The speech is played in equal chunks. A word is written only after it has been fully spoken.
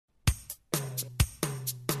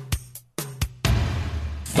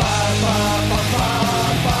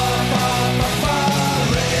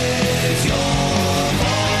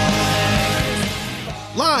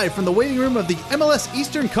live from the waiting room of the MLS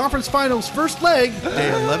Eastern Conference Finals first leg, day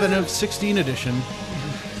 11 of 16 edition.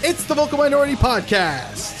 It's the Vocal Minority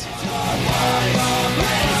Podcast.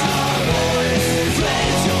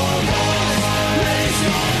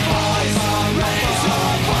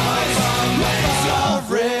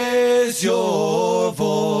 Raise your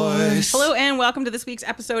voice. Hello and welcome to this week's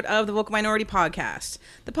episode of the Vocal Minority Podcast,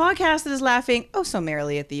 the podcast that is laughing oh so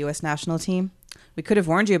merrily at the U.S. national team. We could have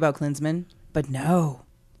warned you about Klinsmann, but no,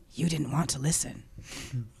 you didn't want to listen.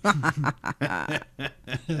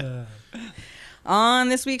 On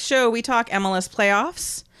this week's show, we talk MLS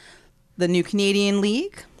playoffs, the new Canadian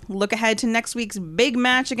League, look ahead to next week's big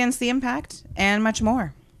match against the Impact, and much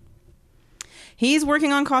more. He's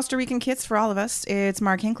working on Costa Rican kits for all of us. It's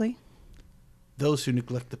Mark Hinckley. Those who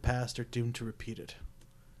neglect the past are doomed to repeat it.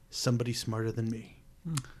 Somebody smarter than me.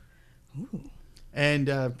 Ooh. And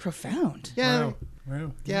Profound. yeah,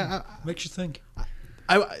 Wow. yeah. Makes you think.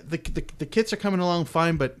 The kits are coming along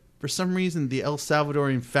fine, but for some reason the El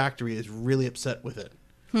Salvadorian factory is really upset with it.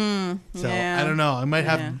 So yeah. I don't know. I might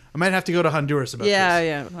have to go to Honduras about this.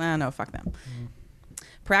 Yeah. Well, no, fuck them.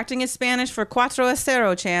 Practicing his Spanish for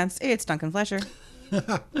 4-0 chance. It's Duncan Fletcher.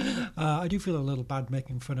 I do feel a little bad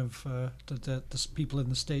making fun of the people in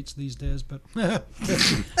the States these days, but not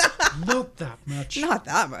that much. Not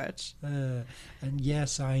that much. And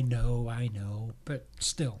yes, I know, but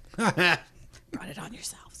still. Brought it on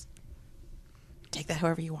yourselves. Take that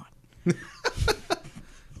however you want.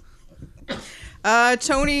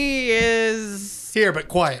 Tony is Here, but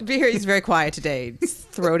quiet. he's very quiet today.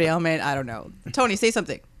 Throat ailment. I don't know. Tony, say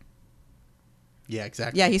something. Yeah,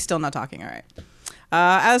 exactly. Yeah, he's still not talking. All right.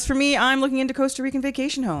 As for me, I'm looking into Costa Rican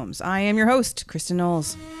vacation homes. I am your host, Kristen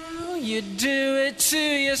Knowles. You do it to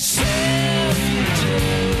yourself, you do.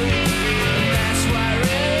 That's why it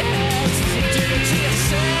hurts. You do it to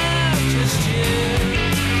yourself, just you.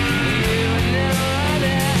 You and no one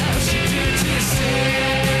else. You do it to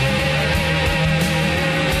yourself.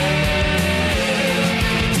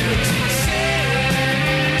 You do it to yourself.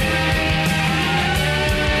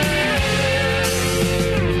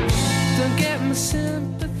 Don't get my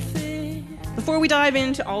sympathy. Before we dive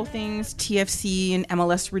into all things TFC and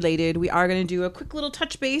MLS related, we are going to do a quick little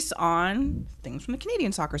touch base on things from the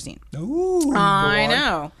Canadian soccer scene. Ooh, I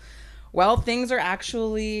know. Well, things are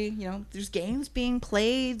actually, there's games being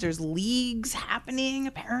played. There's leagues happening,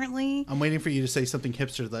 apparently. I'm waiting for you to say something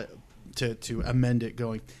hipster to amend it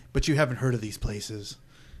going, but you haven't heard of these places.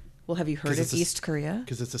 Well, have you heard 'Cause of it's a- East Korea?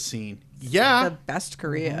 Because it's a scene. Yeah, The best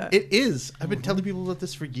Korea. it is. I've been telling people about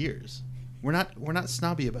this for years. We're not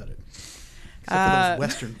snobby about it. Except for those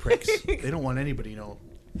Western pricks. They don't want anybody to know.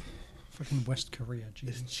 fucking West Korea,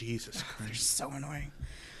 Jesus. Jesus Christ. So annoying.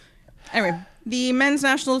 Anyway, the men's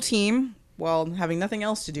national team, well, having nothing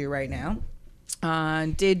else to do right now,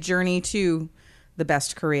 did journey to the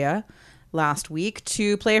best Korea last week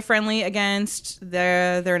to play a friendly against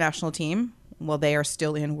their national team. Well, they are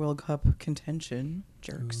still in World Cup contention.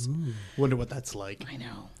 Jerks. Wonder what that's like. I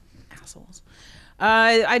know. Assholes.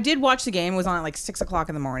 I did watch the game. It was on at like 6 o'clock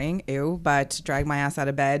in the morning. Ew. But dragged my ass out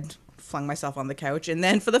of bed, flung myself on the couch. And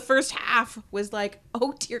then for the first half was like,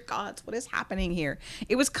 oh, dear God, what is happening here?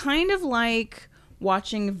 It was kind of like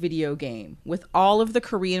watching a video game with all of the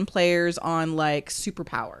Korean players on like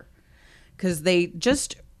superpower. Because they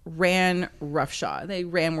just ran roughshod. They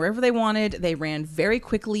ran wherever they wanted. They ran very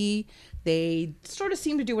quickly. They sort of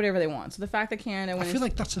seem to do whatever they want. So the fact that Canada I went feel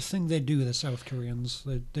like that's a thing they do, the South Koreans.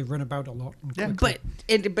 They run about a lot. And Yeah,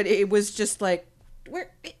 quickly. but it was just like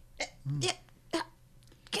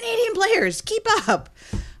Canadian players keep up.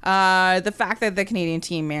 The fact that the Canadian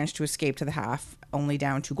team managed to escape to the half only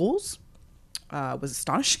down 2 goals was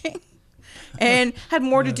astonishing, and had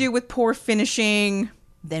more to do with poor finishing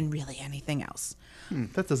than really anything else.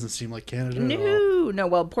 That doesn't seem like Canada at all. No.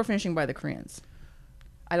 Well, poor finishing by the Koreans.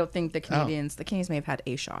 I don't think the Canadians may have had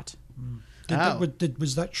a shot.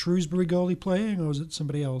 Was that Shrewsbury goalie playing, or was it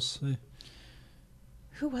somebody else?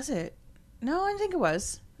 Who was it? No, I think it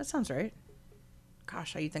was. That sounds right.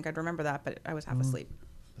 Gosh, you'd think I'd remember that, but I was half asleep.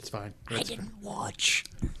 That's fine. I didn't watch.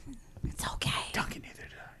 It's okay. Duncan, neither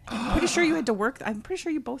did I. I'm pretty sure you had to work. I'm pretty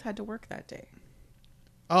sure you both had to work that day.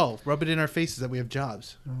 Oh, rub it in our faces that we have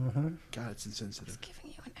jobs. God, it's insensitive. It's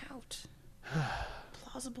giving you an out.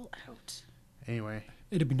 Plausible out. Anyway.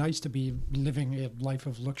 It'd be nice to be living a life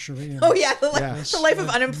of luxury. Oh yeah, the Yes. life of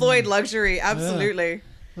unemployed luxury. Absolutely.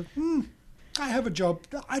 I have a job.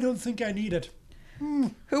 I don't think I need it.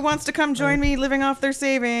 Who wants to come join me living off their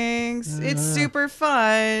savings? It's super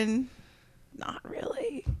fun. Not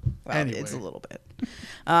really. Well, Anyway. it's a little bit.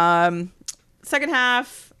 Second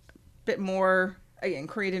half, bit more again,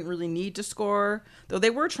 Korea didn't really need to score, though they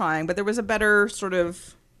were trying, but there was a better sort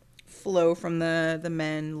of flow from the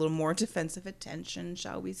men, a little more defensive attention,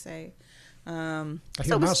 shall we say. I So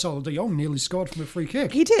hear it was- Marcel de Jong nearly scored from a free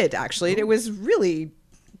kick. He did, actually. It was really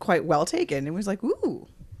quite well taken. It was like, ooh,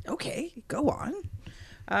 okay, go on.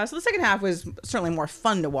 So the second half was certainly more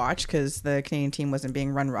fun to watch because the Canadian team wasn't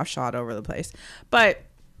being run roughshod over the place. But,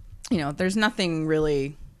 you know, there's nothing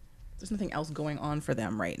else going on for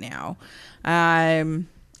them right now.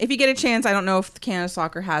 If you get a chance, I don't know if Canada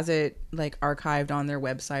Soccer has it like archived on their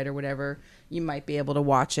website or whatever. You might be able to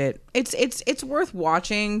watch it. It's worth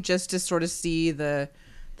watching just to sort of see the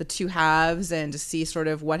two halves and to see sort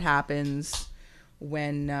of what happens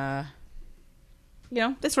when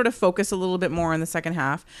they sort of focus a little bit more in the second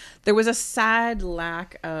half. There was a sad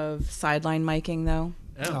lack of sideline miking though.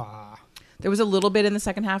 Ah, There was a little bit in the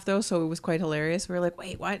second half though, so it was quite hilarious. We were like,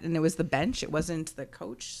 wait, what? And it was the bench. It wasn't the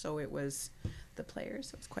coach, so it was the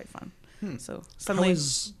players. It was quite fun. So how suddenly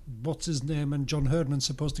is what's his name and John Herdman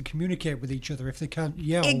supposed to communicate with each other if they can't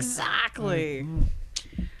yell? exactly.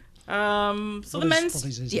 So What the is- men's what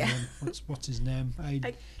is his yeah. name? What's his name?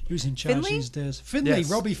 He was in charge Finley? these days. Finley,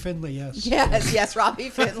 Yes. Robbie Finley, yes. Yes, Robbie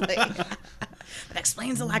Finley. That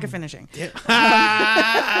explains the lack of finishing.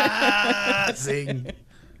 Zing.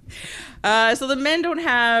 So the men don't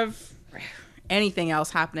have anything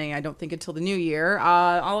else happening, I don't think, until the new year.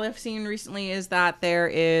 All I've seen recently is that there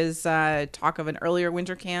is talk of an earlier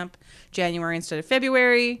winter camp, January instead of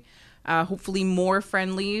February. Hopefully more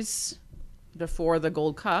friendlies before the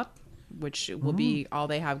Gold Cup, which will be all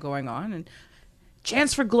they have going on. And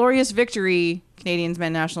chance for glorious victory, Canadians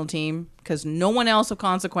men national team, because no one else of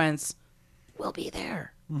consequence will be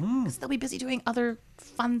there. Because they'll be busy doing other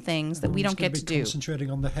fun things that we Everyone's don't get gonna to be do. Concentrating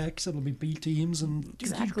on the hex, it'll be B teams and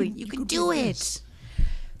Exactly. You can could do this. it.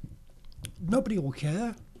 Nobody will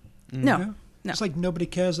care. No. Yeah? No. It's like nobody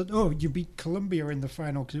cares that, you beat Colombia in the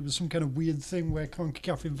final because it was some kind of weird thing where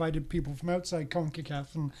CONCACAF invited people from outside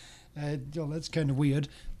CONCACAF and that's kind of weird.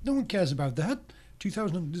 No one cares about that.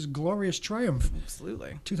 2000 is a glorious triumph.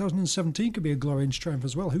 Absolutely. 2017 could be a glorious triumph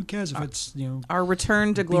as well. Who cares if it's, Our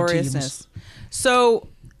return to B gloriousness. So,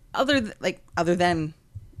 other than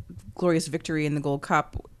glorious victory in the Gold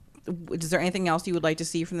Cup, is there anything else you would like to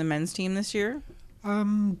see from the men's team this year?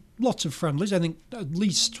 lots of friendlies. I think at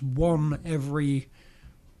least one every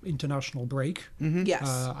international break. Yes.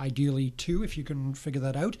 Ideally two, if you can figure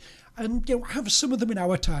that out. And have some of them in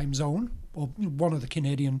our time zone, or one of the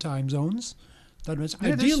Canadian time zones. That means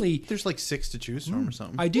Yeah, ideally, there's like 6 to choose from or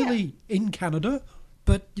something. ideally in Canada.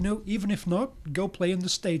 But even if not, go play in the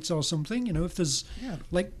States or something. If there's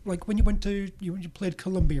like when you went to when you played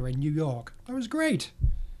Columbia in New York, that was great.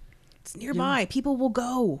 It's nearby. People will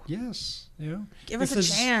go. Yes, Give If us a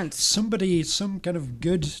there's chance. Somebody, some kind of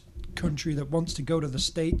good country that wants to go to the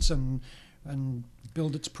States and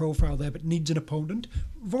build its profile there, but needs an opponent,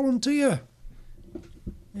 volunteer.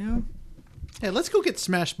 Yeah. Hey, let's go get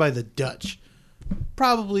smashed by the Dutch.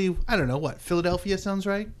 Probably, I don't know what, Philadelphia sounds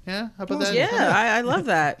right? Yeah? How about that? Yeah, I love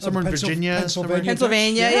that. Somewhere in Virginia. Pennsylvania.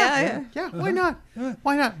 Pennsylvania, yeah. Yeah, why not?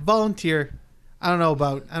 Why not volunteer? I don't know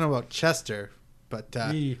about Chester, but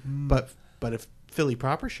Yeah. but if Philly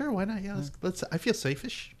proper, sure, why not? Yeah, let's I feel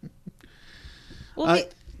safe-ish. Well,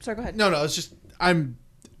 sorry, go ahead. No, it's just I'm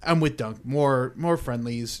with Dunk. More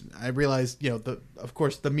friendlies. I realized, of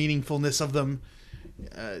course the meaningfulness of them.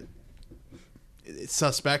 It's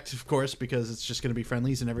suspect, of course, because it's just going to be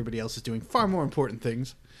friendlies, and everybody else is doing far more important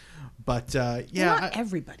things. But Well, not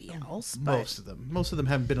everybody else, but most of them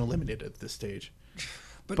haven't been eliminated at this stage.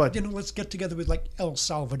 But let's get together with like El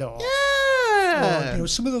Salvador. Yeah. Or,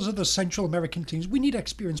 some of those other Central American teams. We need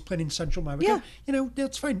experience playing in Central America.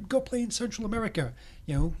 That's fine. Go play in Central America.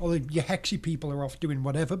 All your Hexy people are off doing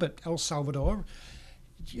whatever, but El Salvador.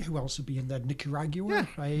 Who else would be in there? Nicaragua?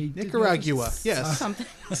 Nicaragua, yes. something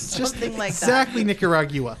like that. Exactly,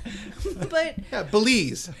 Nicaragua. But Yeah,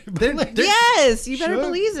 Belize. They're- yes, you better Sure.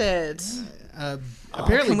 believe it.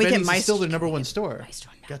 apparently, can we get Benny's is Maestro- still their number one store.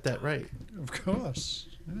 Maestro and Mad Got that right. Of course.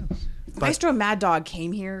 Yes. Maestro and Mad Dog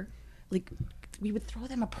came here, like we would throw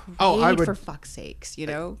them a parade I would- for fuck's sakes,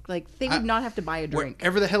 like they would not have to buy a drink.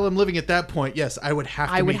 Wherever the hell I'm living at that point, yes, I would have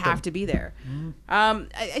to I would meet have them. to be there.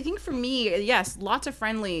 I think for me, yes, lots of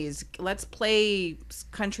friendlies. Let's play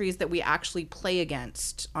countries that we actually play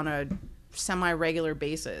against on a semi-regular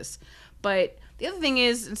basis. But the other thing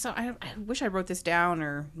is, and so I wish I wrote this down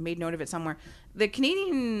or made note of it somewhere. The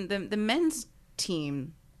Canadian, the men's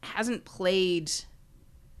team hasn't played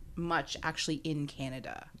much actually in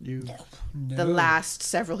Canada the last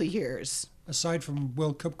several years. Aside from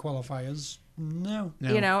World Cup qualifiers, no.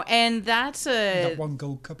 No. And that's That one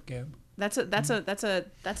Gold Cup game. That's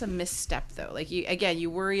a misstep though. Like you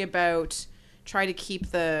worry about try to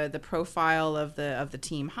keep the profile of the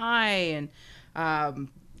team high and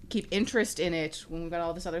keep interest in it when we've got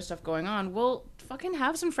all this other stuff going on. We'll fucking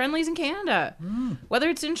have some friendlies in Canada, whether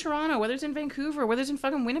it's in Toronto, whether it's in Vancouver, whether it's in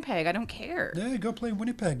fucking Winnipeg. I don't care. Yeah, go play in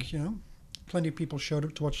Winnipeg. You know, plenty of people showed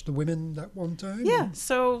up to watch the women that one time. Yeah,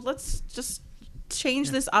 so let's just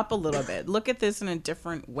change this up a little bit. Look at this in a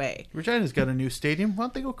different way. Regina's got a new stadium. Why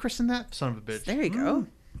don't they go christen that son of a bitch? There you go.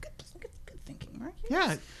 Good thinking, Mark.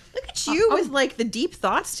 Yeah. Look at you with like the deep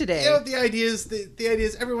thoughts today. You know, the idea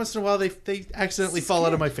is every once in a while they accidentally fall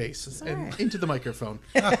out of my face and right. into the microphone.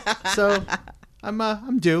 So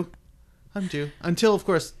I'm due. Until of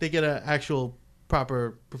course they get an actual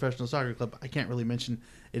proper professional soccer club. I can't really mention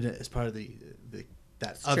it as part of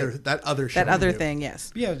that other show. That other thing,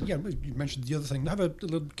 yes. Yeah. You mentioned the other thing. Have a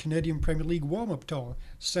little Canadian Premier League warm-up tour.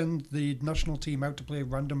 Send the national team out to play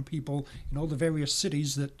random people in all the various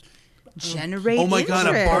cities that. Generate. Oh my god, a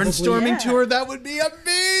interest. barnstorming Yeah. tour? That would be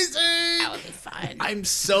amazing. That would be fun. I'm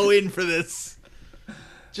so in for this.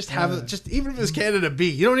 Just even if it was Canada B,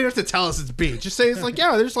 you don't even have to tell us it's B. Just say it's like,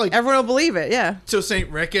 yeah, there's like Everyone will believe it. Yeah. so St.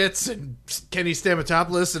 Ricketts and Kenny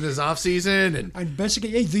Stamatopoulos in his off season And basically,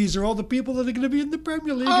 hey, these are all the people that are going to be in the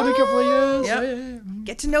Premier League in a couple of years. Yep.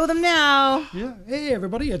 Get to know them now. Yeah. Hey,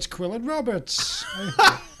 everybody, it's Quill and Roberts.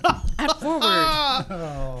 At forward.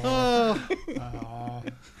 Oh,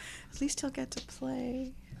 At least he'll get to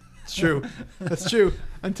play. it's true. That's true.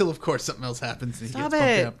 Until of course something else happens and he Stop gets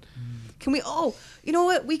it. bumped up. Can we? Oh, you know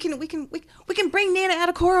what? We can bring Nana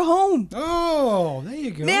Adekora home. Oh, there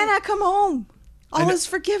you go. Nana, come home. All know- is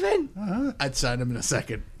forgiven. I'd sign him in a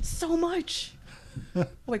second. So much. Oh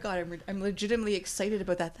my god, I'm legitimately excited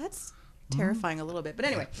about that. That's terrifying a little bit. But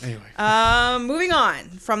anyway. Moving on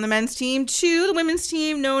from the men's team to the women's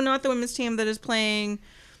team. No, not the women's team that is playing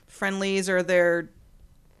friendlies or their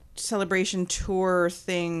celebration tour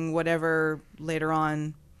thing, whatever, later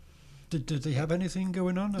on. Did they have anything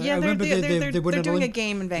going on? Yeah, I remember they're won an doing a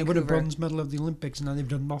game in They won a Vancouver. bronze medal of the Olympics, and now they've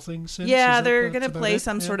done nothing since. Yeah, Is they're that's going to about play it?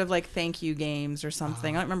 some Yeah. sort of like thank you games or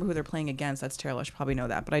something. I don't remember who they're playing against. That's terrible. I should probably know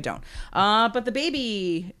that, but I don't. But the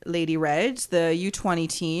baby Lady Reds, the U20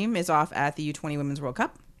 team, is off at the U20 Women's World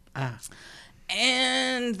Cup.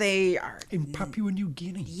 And they are... In Papua New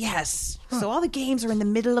Guinea. Yes. So all the games are in the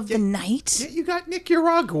middle of the night. Yeah, you got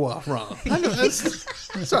Nicaragua wrong. I know,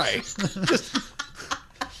 sorry. Just,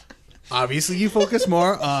 obviously, you focus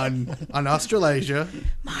more on Australasia.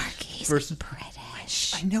 Mark, he's Versus-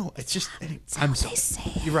 British. I know. It's just. how I'm they sorry.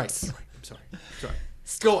 say You're right. I'm sorry.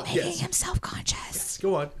 Go on. Making Yes. him self-conscious.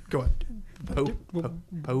 Go on.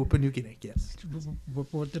 Papua New Guinea. Yes.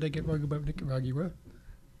 What did I get wrong about Nicaragua?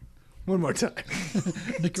 One more time.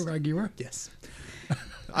 Nicaragua. Yes.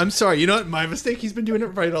 I'm sorry. You know what? My mistake. He's been doing it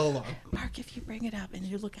right all along. Mark, if you bring it up and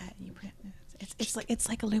you look at it and you print it, it's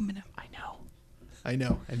like aluminum. I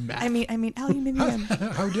know. And math. I mean aluminium.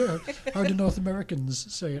 How do North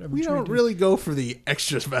Americans say it? I'm we trying don't to- really go for the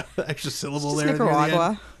extra syllable Just there. near the end.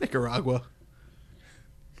 Nicaragua. Nicaragua.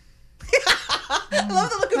 I love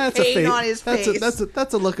the look of That's a pain face. on his face.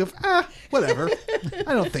 That's a look of whatever.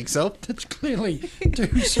 I don't think so. That's clearly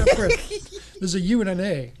two separate. There's a U and an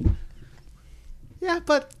A. Yeah,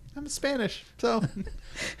 but I'm Spanish, so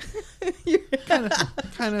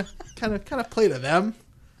kind of play to them.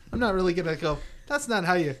 I'm not really gonna go. That's not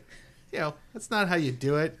how that's not how you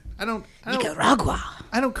do it. I don't Nicaragua.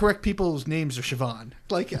 I don't correct people's names or Siobhan.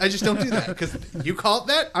 Like I just don't do that because you call it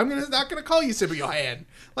that. I'm not gonna call you Sibyl Johan.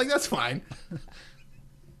 Like that's fine.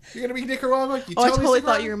 You're gonna be Nicaragua. You Oh, I tell me totally Siobhan?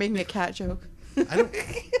 thought you were making a cat joke. I don't.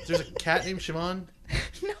 There's a cat named Siobhan.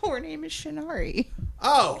 No, her name is Shinari.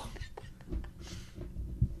 Oh.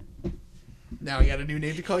 Now I got a new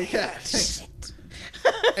name to call your cat. Thanks.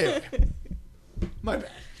 Anyway, my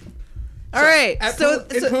bad. All right.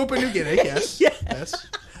 In Papua New Guinea, yes. Yes.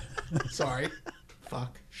 Sorry.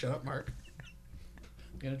 Fuck. Shut up, Mark.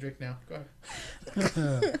 I'm gonna drink now. Go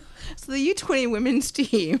ahead. So the U20 women's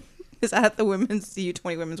team is at the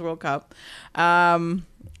U20 Women's World Cup.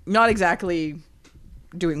 Not exactly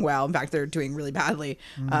doing well. In fact, they're doing really badly.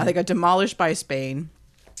 They got demolished by Spain.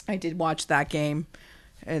 I did watch that game,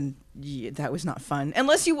 and that was not fun.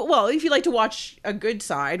 If you like to watch a good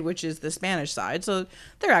side, which is the Spanish side, so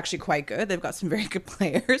they're actually quite good. They've got some very good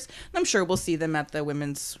players. And I'm sure we'll see them at the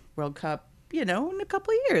Women's World Cup, in a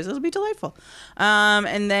couple of years. It'll be delightful.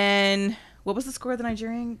 And then, what was the score of the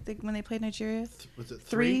Nigerian when they played Nigeria? Was it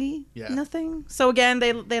 3? Yeah. Nothing. So again,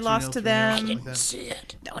 they lost to 3-0, them. something like that. See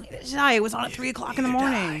it. Don't even die. It was on at 3:00 in the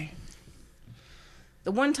morning.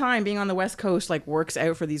 The one time being on the West Coast works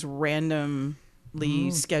out for these randomly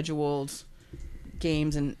scheduled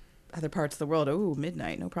games, and other parts of the world, oh,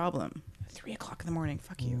 midnight, no problem. 3 o'clock in the morning,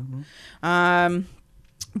 fuck you.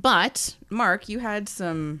 But Mark, you had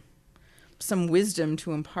some wisdom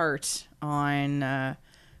to impart on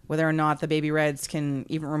whether or not the Baby Reds can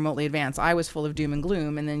even remotely advance. I was full of doom and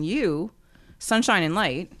gloom, and then you, sunshine and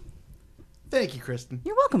light. Thank you, Kristen.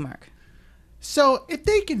 You're welcome, Mark. So, if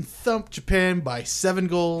they can thump Japan by 7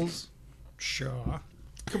 goals, Sure.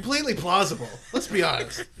 completely plausible. Let's be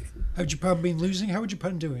honest. How Japan been losing? How are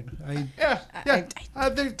Japan doing?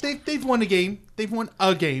 They've won a game. They've won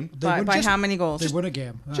a game. By how many goals? They won a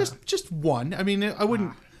game. Just one. I mean, I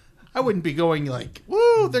wouldn't be going like,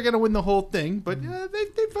 woo, they're gonna win the whole thing. But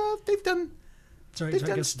they've done. Sorry, they've I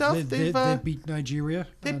done guess stuff. They beat Nigeria.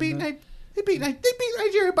 They beat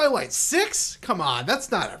Nigeria by what, 6? Come on, that's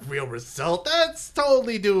not a real result. That's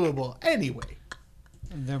totally doable. Anyway,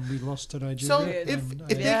 And then we lost to Nigeria. so and,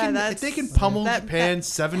 if they can pummel Japan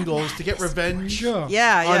 7 goals to get revenge sure.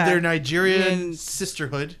 Yeah, on yeah. their Nigerian And-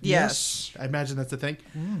 sisterhood, Yes. I imagine that's the thing.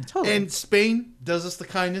 Totally. And Spain does us the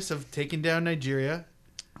kindness of taking down Nigeria,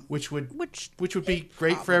 which would be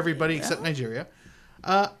great for everybody except Nigeria.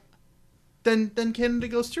 Then Canada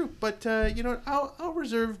goes through. But I'll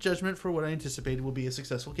reserve judgment for what I anticipated will be a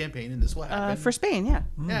successful campaign, and this will happen. For Spain, yeah.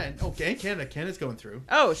 Yeah, and Canada's going through.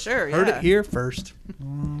 Oh, sure, yeah. Heard it here first.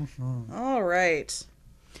 All right.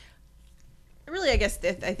 Really, I guess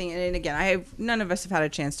I think, and again, none of us have had a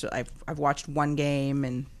chance to. I've watched one game,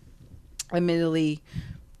 and admittedly,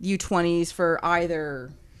 U20s for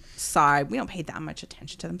either side, we don't pay that much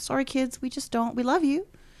attention to them. Sorry, kids, we just don't. We love you,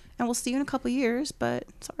 and we'll see you in a couple of years, but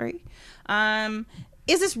sorry.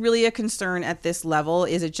 Is this really a concern at this level?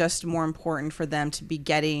 Is it just more important for them to be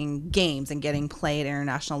getting games and getting play at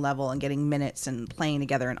international level and getting minutes and playing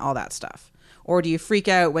together and all that stuff? Or do you freak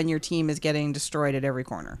out when your team is getting destroyed at every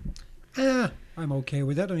corner? I'm okay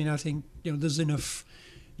with that. I mean, I think there's enough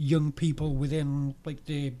young people within like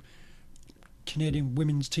the Canadian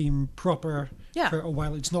women's team proper for a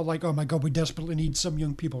while. It's not like, oh my God, we desperately need some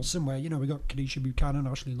young people somewhere. We got Kadisha Buchanan,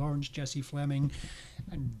 Ashley Lawrence, Jessie Fleming,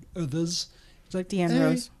 and others. It's like Deanne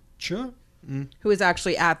Rose. Sure. Who is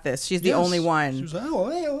actually at this. She's the only She one. was like,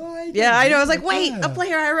 I Yeah, I know. I was like, wait, yeah. a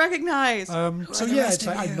player I recognize. So yeah, it's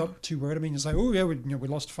like, I'm not too worried. I mean, it's like, oh yeah, we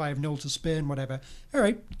lost 5-0 to Spain, whatever. All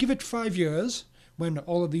right, give it 5 years when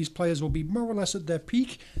all of these players will be more or less at their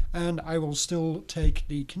peak, and I will still take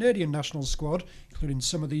the Canadian national squad, including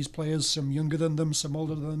some of these players, some younger than them, some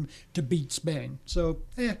older than them, to beat Spain. So,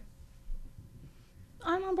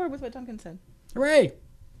 I'm on board with what Duncan said. hooray!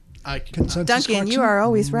 Consensus Duncan, Clarkson? you are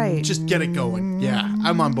always right. Just get it going. Yeah,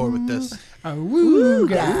 I'm on board with this.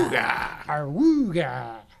 Awooga!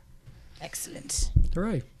 Awooga! Excellent.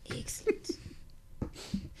 Hooray. Excellent.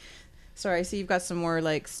 Sorry, I see you've got some more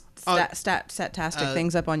like stat-tastic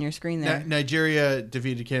things up on your screen there. Nigeria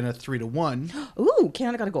defeated Canada 3-1. Ooh,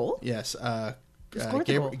 Canada got a goal? Yes. scored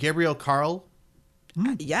the goal? Gabrielle Carl.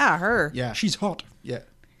 Yeah, her. Yeah. She's hot. Yeah.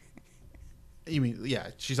 You mean, yeah,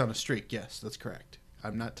 she's on a streak. Yes, that's correct.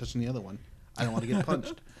 I'm not touching the other one. I don't want to get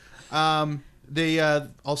punched. They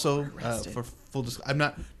also, for full disclosure, I'm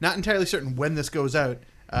not entirely certain when this goes out.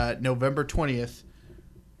 November 20th,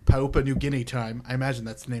 Papua New Guinea time. I imagine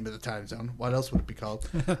that's the name of the time zone. What else would it be called?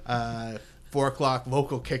 4 o'clock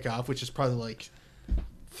local kickoff, which is probably like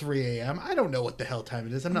 3 a.m. I don't know what the hell time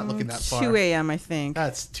it is. I'm not looking that far. 2 a.m., I think.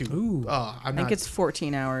 That's too. Ooh. Oh, I think it's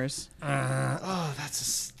 14 hours.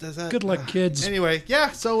 that's Good luck, kids. Anyway,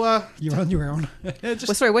 yeah. So You're on your own. yeah, just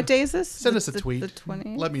Well, sorry, what day is this? send us a tweet. The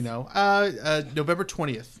 20th? Let me know. November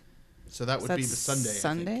 20th. So that would be the That's Sunday. I think.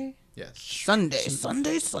 Sunday? Yes.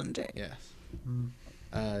 Sunday. Yes.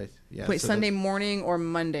 Yeah. Wait, so Sunday morning or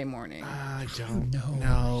Monday morning? I don't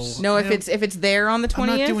know. No, if it's there on the 20th,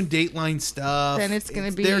 I'm not doing Dateline stuff. then it's going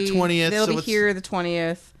to be their 20th. They'll so be it's, here the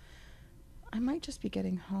 20th. I might just be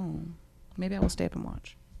getting home. Maybe I will stay up and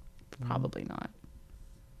watch. Probably not.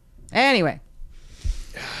 Anyway,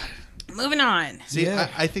 moving on. See, Yeah.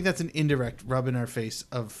 I think that's an indirect rub in our face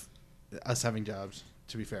of us having jobs.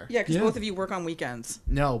 To be fair. Yeah, because Yeah. both of you work on weekends.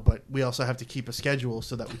 No, but we also have to keep a schedule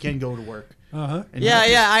so that we can go to work. Uh-huh. And Yeah, not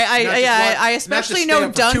just- yeah, not just I not especially just know stay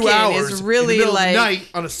up for 2 Duncan hours is really in the middle like- of the night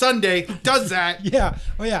on a Sunday. Who does that? Yeah.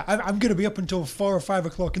 Oh, yeah. I'm going to be up until 4 or 5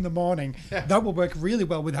 o'clock in the morning. That will work really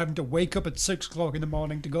well with having to wake up at 6 o'clock in the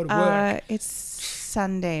morning to go to work. It's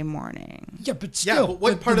Sunday morning. Yeah, but Yeah, still. but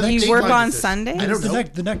what part of the You work Dateline on is this? Sundays? I don't know.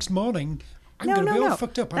 The next morning, I'm going to be all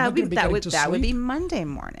fucked up. I'm not going to be getting to sleep. That would be Monday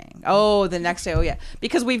morning. Oh, the next day. Oh, yeah.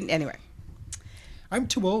 Because anyway. I'm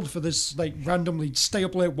too old for this, like, randomly stay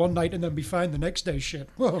up late one night and then be fine the next day shit.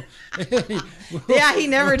 Whoa. Hey. Yeah, he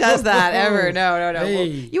never does that, ever. No. Well, Hey.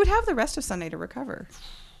 you would have the rest of Sunday to recover.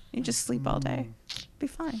 You just sleep all day. Be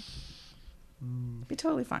fine. Be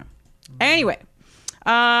totally fine. Anyway,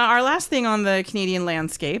 our last thing on the Canadian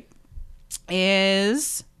landscape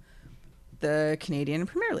is the Canadian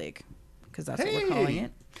Premier League, because that's what we're calling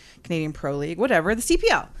it. Canadian Pro League, whatever. The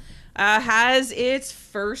CPL has its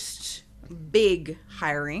first big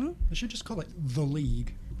hiring. I should just call it the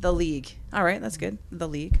league. The league. All right, that's good. The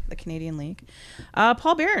league, the Canadian League.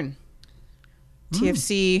 Paul Barron,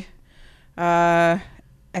 TFC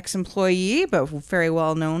ex-employee, but very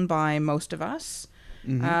well known by most of us.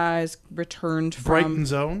 Has returned from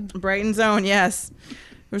Brighton Zone, yes.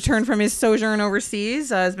 Returned from his sojourn overseas.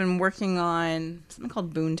 Has been working on something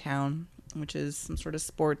called Boontown, which is some sort of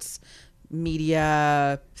sports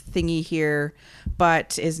media thingy here,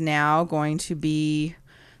 but is now going to be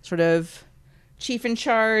sort of chief in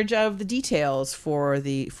charge of the details for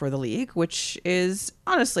the league, which is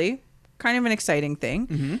honestly kind of an exciting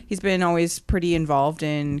thing. He's been always pretty involved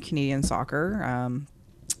in Canadian soccer,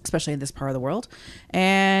 especially in this part of the world.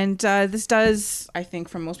 And this does, I think,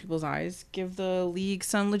 from most people's eyes, give the league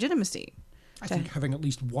some legitimacy. I think having at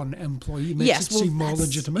least one employee makes it seem more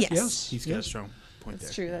legitimate. Yes. He's got a strong point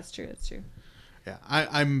there. That's true. Yeah,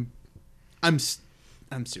 I'm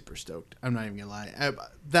super stoked. I'm not even gonna lie.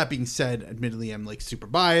 That being said, admittedly, I'm like super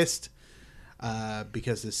biased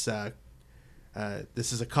because this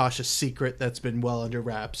is a cautious secret that's been well under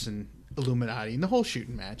wraps and Illuminati and the whole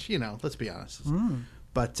shooting match. You know, let's be honest.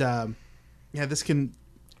 But yeah,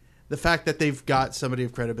 the fact that they've got somebody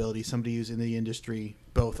of credibility, somebody who's in the industry,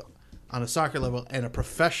 both on a soccer level and a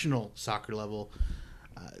professional soccer level,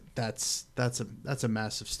 that's a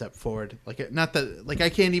massive step forward. I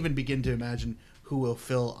can't even begin to imagine who will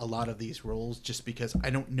fill a lot of these roles, just because I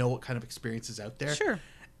don't know what kind of experience is out there. Sure.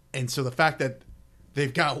 And so the fact that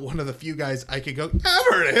they've got one of the few guys I could go,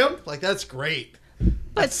 I've heard of him. Like, that's great.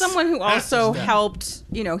 But someone who also helped,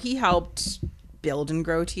 he helped build and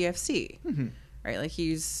grow TFC, right? Like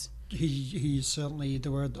he certainly,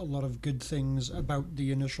 there were a lot of good things about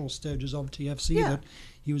the initial stages of TFC that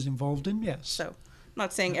he was involved in. Yes. So I'm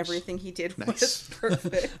not saying everything he did was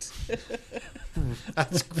perfect.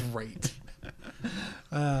 That's great.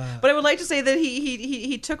 But I would like to say that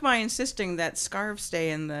he took my insisting that scarves stay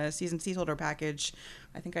in the season seat holder package.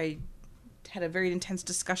 I think I had a very intense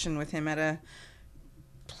discussion with him at a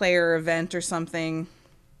player event or something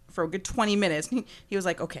for a good 20 minutes. He was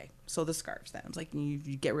like, okay, so the scarves then. I was like, you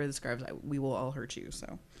get rid of the scarves, we will all hurt you.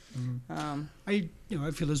 So I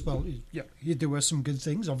feel as well, there were some good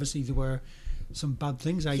things. Obviously there were some bad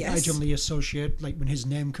things. I generally associate, like when his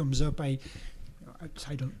name comes up, I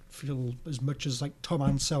don't feel as much as like Tom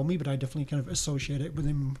Anselmi, but I definitely kind of associate it with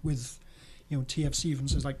him with, TFC even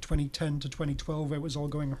since like 2010 to 2012, it was all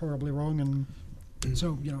going horribly wrong, and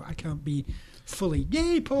so I can't be fully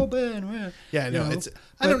yay Paul Byrne. Yeah, no,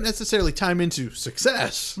 I don't necessarily time into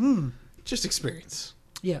success, just experience.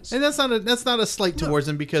 Yes, and that's not a slight towards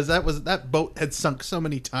him, because that boat had sunk so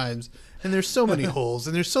many times, and there's so many holes,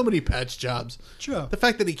 and there's so many patch jobs. Sure, the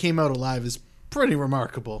fact that he came out alive is pretty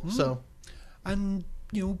remarkable. So. And,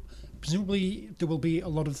 presumably there will be a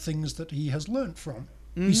lot of things that he has learned from.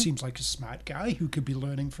 He seems like a smart guy who could be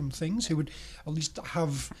learning from things, who would at least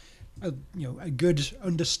have a good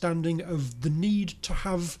understanding of the need to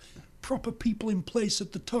have proper people in place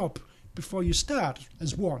at the top before you start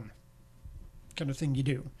as one kind of thing you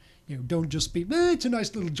do. Don't just be, it's a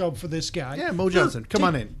nice little job for this guy. Yeah, Mo Johnson, come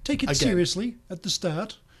on in. Take it seriously at the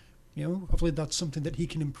start. Hopefully that's something that he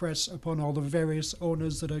can impress upon all the various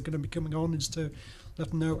owners that are going to be coming on, is to let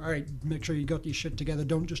them know, all right, make sure you got your shit together.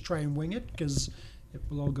 Don't just try and wing it, because it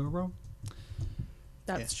will all go wrong.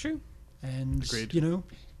 That's true. And, agreed.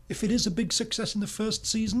 If it is a big success in the first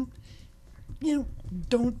season,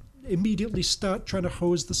 don't immediately start trying to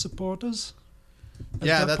hose the supporters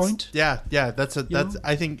at that point.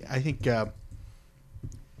 I think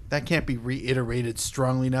that can't be reiterated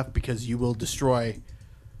strongly enough, because you will destroy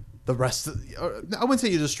the rest I wouldn't say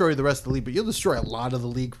you destroy the rest of the league, but you'll destroy a lot of the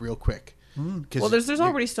league real quick. Well, there's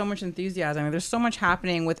already so much enthusiasm. I mean, there's so much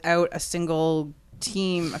happening without a single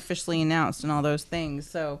team officially announced and all those things.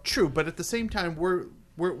 So true, but at the same time, we're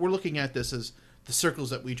looking at this as the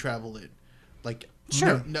circles that we travel in. Like,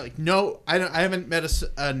 sure, I haven't met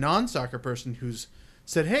a non-soccer person who's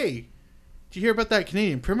said, "Hey, did you hear about that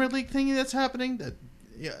Canadian Premier League thing that's happening?"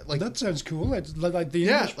 That sounds cool. It's like the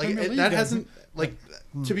English Premier League. That hasn't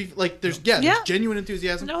to be like. There's genuine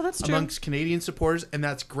enthusiasm amongst Canadian supporters, and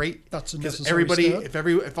that's great. That's a because necessary everybody, step.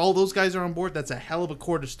 if all those guys are on board, that's a hell of a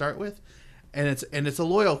core to start with, and it's a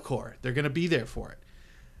loyal core. They're going to be there for it.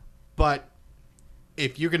 But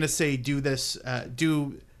if you're going to say do this,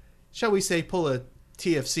 shall we say pull a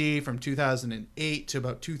TFC from 2008 to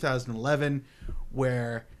about 2011,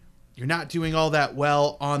 where you're not doing all that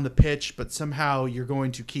well on the pitch, but somehow you're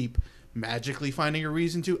going to keep magically finding a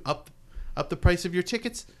reason to up the price of your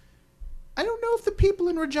tickets. I don't know if the people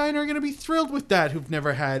in Regina are going to be thrilled with that who've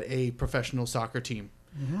never had a professional soccer team.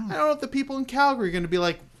 I don't know if the people in Calgary are going to be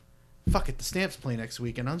like, fuck it, the Stamps play next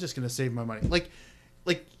week and I'm just going to save my money. Like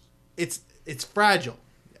it's fragile.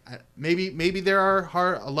 Maybe there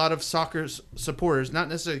are a lot of soccer supporters, not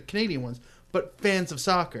necessarily Canadian ones, but fans of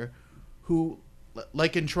soccer who,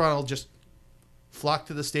 like in Toronto, just flocked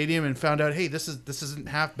to the stadium and found out, hey, this isn't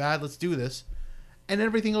half bad, let's do this. And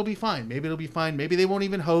everything will be fine. Maybe it'll be fine. Maybe they won't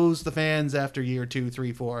even hose the fans after year 2,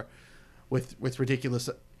 3, 4 with ridiculous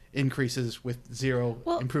increases with zero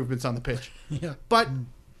improvements on the pitch. Yeah. But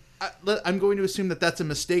I'm going to assume that that's a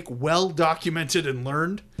mistake well documented and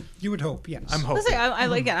learned. You would hope, yes. I'm hoping. Let's say I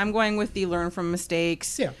like it. I'm going with the learn from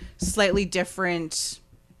mistakes. Yeah. Slightly different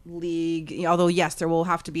league. Although yes, there will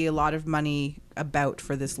have to be a lot of money about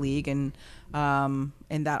for this league, and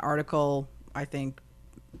in that article, I think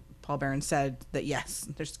Paul Barron said that yes,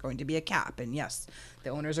 there's going to be a cap, and yes,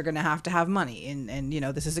 the owners are going to have money, and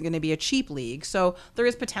this isn't going to be a cheap league, so there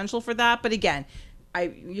is potential for that. But again,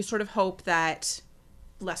 you sort of hope that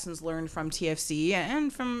lessons learned from TFC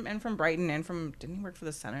and from Brighton and from, didn't he work for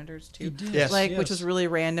the Senators too? He did. Yes. Which was really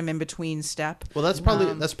random in between step. Well, that's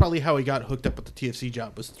probably how he got hooked up with the TFC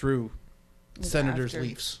job, was through Senators after.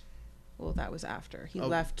 Leafs. Well, that was after he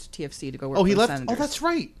left TFC to go work. Oh, he for left. The Senators. Oh, that's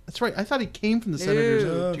right. That's right. I thought he came from the Senators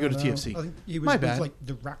to go to TFC. I think he was My with bad. like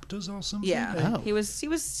the Raptors or something. Yeah, Oh. he was. He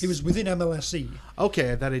was within MLSE,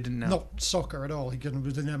 Okay, that I didn't know. not soccer at all. He got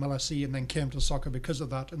within MLSE and then came to soccer because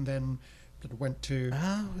of that, and then went to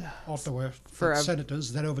Ottawa for For a-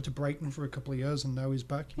 Senators, then over to Brighton for a couple of years, and now he's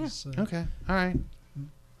back. He's, Okay, all right.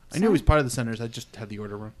 I knew he was part of the Senators. I just had the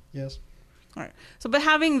order wrong. Yes. All right. So, but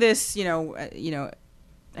having this,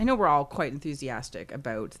 I know we're all quite enthusiastic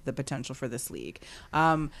about the potential for this league.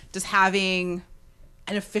 Does having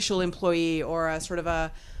an official employee or a sort of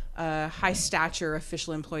a high stature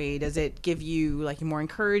official employee, does it give you like more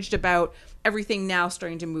encouraged about everything now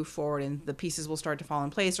starting to move forward and the pieces will start to fall in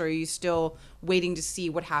place, or are you still waiting to see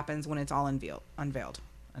what happens when it's all unveiled? I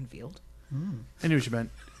knew what you meant.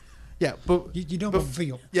 Yeah, but You don't want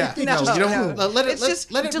veal. yeah, It's no, just you don't. cruel. Let it. It's Let,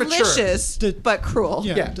 just let it delicious, but cruel.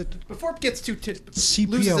 Yeah. Mature. Yeah, before it gets too loses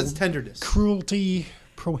CPO, its tenderness. cruelty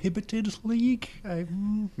prohibited league.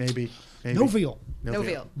 Maybe. No veal. No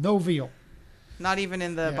veal. No veal. Not even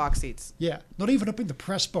in the Yeah. box seats. Yeah, not even up in the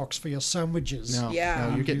press box for your sandwiches. No, Yeah.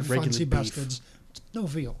 no, you're getting You regular fancy beef. bastards. No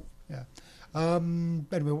veal. Yeah.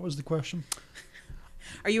 Anyway, what was the question?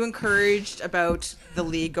 Are you encouraged about the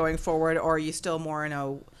league going forward, or are you still more in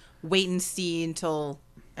a wait and see until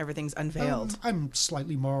everything's unveiled? I'm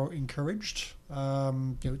slightly more encouraged.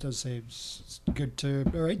 It does say it's good to.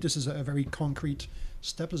 All right, this is a very concrete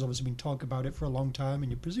step. There's obviously been talk about it for a long time,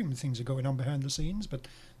 and you presume things are going on behind the scenes, but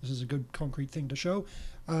this is a good concrete thing to show.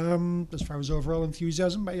 As far as overall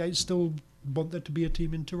enthusiasm, I still want there to be a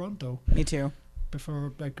team in Toronto Me too.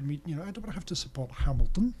 before I can meet. I don't want to have to support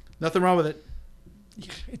Hamilton. Nothing wrong with it.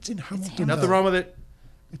 It's in Hamilton. Nothing wrong with it.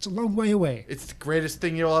 It's a long way away. It's the greatest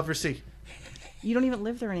thing you'll ever see. You don't even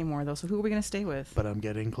live there anymore, though. So who are we going to stay with? But I'm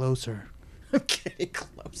getting closer. I'm getting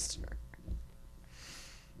closer.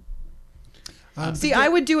 Um, See, I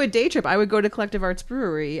would do a day trip. I would go to Collective Arts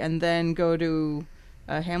Brewery and then go to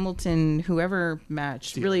a Hamilton whoever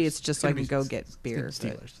match. Really, it's just so I can go get beer. It's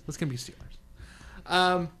gonna be but- Steelers. It's gonna be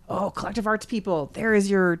Steelers. Oh, Collective Arts people, there is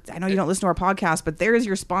your. I know you don't listen to our podcast, but there is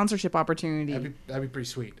your sponsorship opportunity. That'd be pretty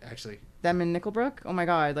sweet, actually. Them in Nickelbrook. Oh my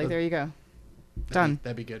God! Like there you go. Done.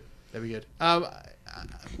 That'd be good. That'd be good.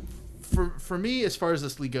 For me, as far as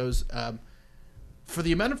this league goes, for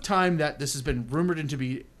the amount of time that this has been rumored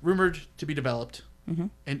to be developed,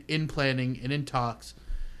 and in planning and in talks,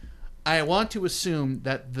 I want to assume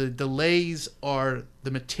that the delays are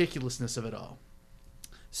the meticulousness of it all.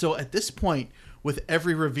 So at this point, with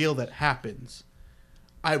every reveal that happens,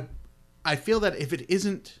 I feel that if it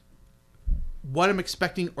isn't what I'm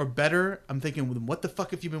expecting or better, I'm thinking, well, what the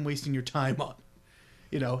fuck have you been wasting your time on?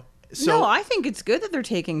 So No, I think it's good that they're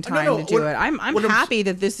taking time no, to do it. I'm what I'm- happy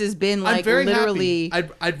that this has been I'm like very literally. happy.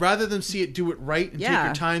 I'd rather them see it do it right and take Yeah.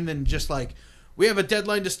 your time than just like, we have a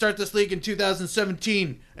deadline to start this league in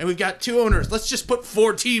 2017 and we've got 2 owners. Let's just put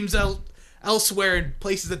 4 teams elsewhere in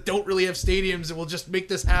places that don't really have stadiums and we'll just make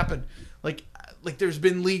this happen. Like there's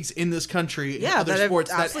been leagues in this country in other that have-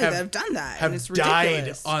 sports that absolutely, have that have done that, and have it's died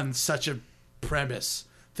ridiculous. on such a premise,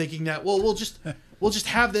 thinking that we'll just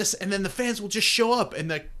have this and then the fans will just show up. And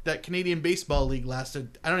that Canadian Baseball League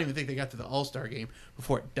lasted, I don't even think they got to the All-Star game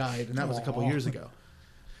before it died, and that was a couple years ago.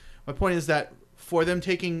 My point is that for them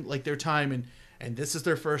taking like their time and this is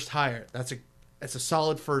their first hire, that's a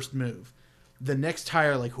solid first move. The next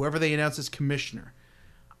hire, like whoever they announce as commissioner,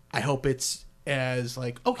 I hope it's as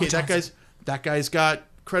like, okay, that guy's got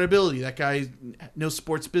credibility. That guy knows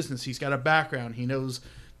sports business. He's got a background. He knows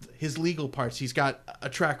his legal parts. He's got a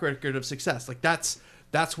track record of success. Like that's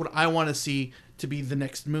what I want to see to be the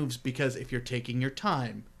next moves, because if you're taking your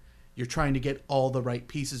time, you're trying to get all the right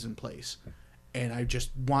pieces in place. And I just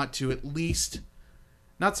want to at least,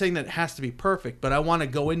 not saying that it has to be perfect, but I want to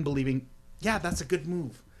go in believing, yeah, that's a good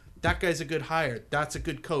move. That guy's a good hire. That's a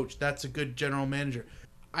good coach. That's a good general manager.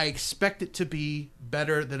 I expect it to be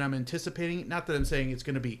better than I'm anticipating. Not that I'm saying it's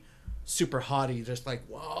going to be super haughty, just like,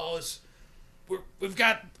 whoa, we've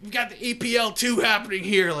got the EPL 2 happening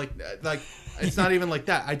here. Like it's not even like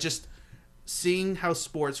that. I just, seeing how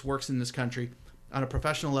sports works in this country on a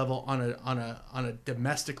professional level, on a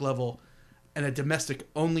domestic level, and a domestic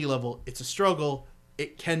only level, it's a struggle.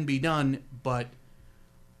 It can be done, but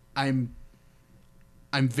I'm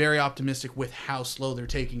very optimistic with how slow they're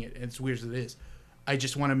taking it, and as weird as it is. I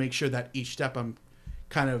just want to make sure that each step I'm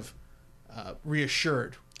kind of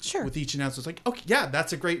reassured with each announcement. It's like, okay, yeah,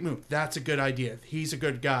 that's a great move. That's a good idea. He's a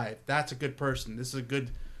good guy. That's a good person. This is a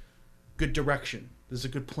good direction. This is a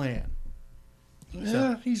good plan.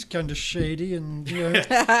 Yeah, he's kind of shady and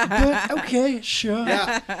but okay, sure.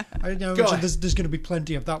 Yeah, I know there's going to be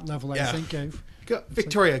plenty of that level. I think.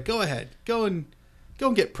 Victoria, go ahead. Go and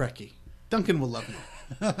get Preki. Duncan will love you.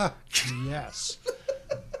 Yes.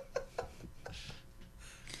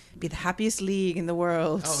 Be the happiest league in the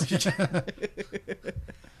world. Oh,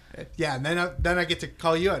 yeah, and then I get to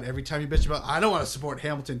call you out every time you bitch about, I don't want to support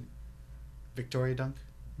Hamilton. Victoria, Dunk?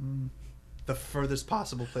 The furthest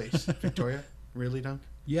possible place. Victoria? Really, Dunk?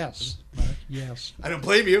 Yes. Mark, yes. I don't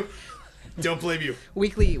blame you. Don't blame you.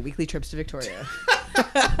 Weekly trips to Victoria.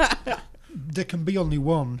 There can be only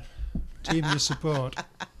one team you support.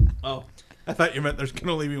 Oh, I thought you meant there's can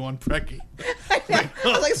only be one Preki. I know. I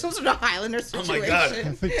was like some sort of Highlander Oh situation. my God.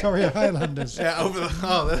 Victoria Highlanders. Yeah, over the...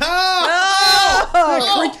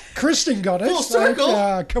 Kristen got it. Full circle.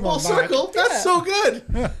 Come on, Full Mark. circle. That's so good.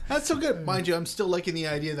 That's so good. Mind you, I'm still liking the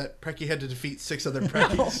idea that Preki had to defeat 6 other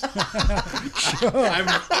Prekis. I'm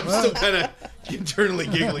still kind of internally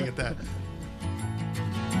giggling at that.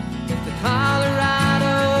 The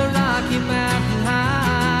Colorado Rocky Mountain High.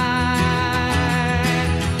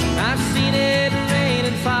 I've seen it rain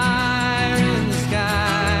and fire in the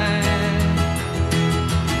sky.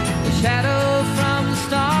 The shadow from the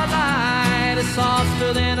starlight is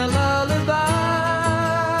softer than a lullaby.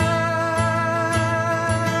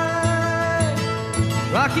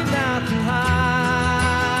 Rocky Mountain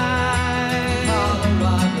High,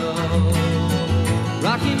 Colorado.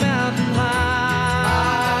 Rocky Mountain High,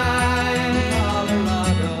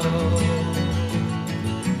 Colorado.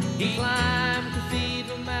 He climbed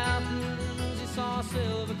Cathedral Mountains, he saw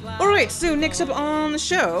silver clouds. All right, so next up on the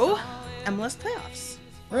show, MLS playoffs.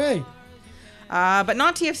 Hooray. But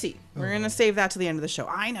not TFC. We're going to save that to the end of the show.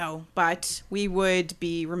 I know, but we would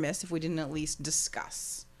be remiss if we didn't at least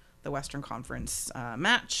discuss the Western Conference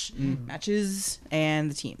matches,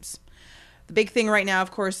 and the teams. The big thing right now,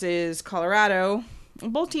 of course, is Colorado.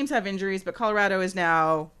 Both teams have injuries, but Colorado is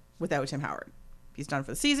now without Tim Howard. He's done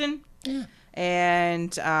for the season. Yeah.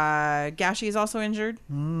 And Gashi is also injured,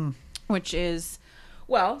 which is,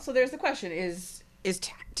 well, so there's the question. Is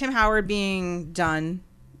Tim Howard being done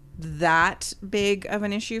that big of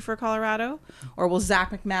an issue for Colorado? Or will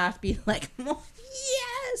Zach McMath be like, oh,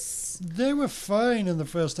 yes? They were fine in the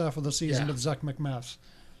first half of the season Yeah. with Zach McMath.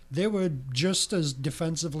 They were just as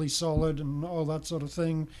defensively solid and all that sort of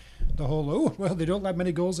thing. The whole, they don't let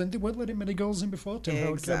many goals in. They weren't letting many goals in before Tim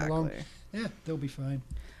Howard came along. Exactly. Yeah, they'll be fine.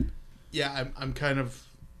 Yeah, I'm kind of...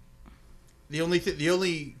 The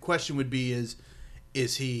only question would be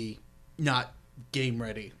is he not game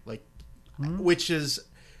ready? Like, which is,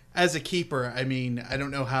 as a keeper, I mean, I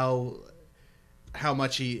don't know how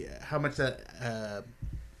much that,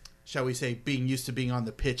 shall we say, being used to being on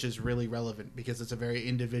the pitch is really relevant, because it's a very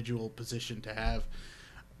individual position to have.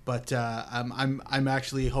 But I'm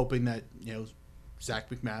actually hoping that, Zach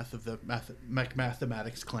McMath of the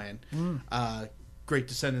Mathematics clan, great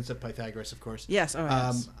descendants of Pythagoras, of course. Yes. Oh,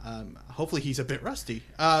 yes. Hopefully he's a bit rusty,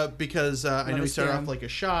 because I know he started off like a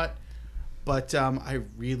shot, but I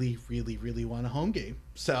really, really, really want a home game.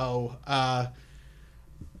 So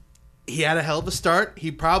he had a hell of a start.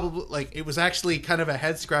 He probably, it was actually kind of a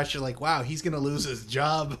head scratcher, like, wow, he's going to lose his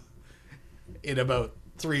job in about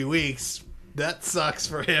 3 weeks. That sucks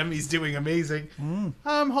for him. He's doing amazing.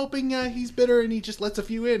 I'm hoping he's bitter and he just lets a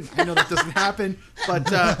few in. I know that doesn't happen, but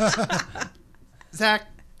Zach,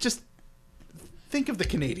 just think of the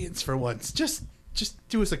Canadians for once. Just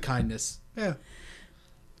do us a kindness. Yeah.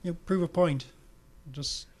 Prove a point.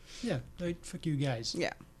 Just, fuck you guys.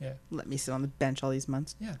 Yeah. Yeah. Let me sit on the bench all these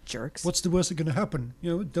months. Yeah. Jerks. What's the worst that's going to happen?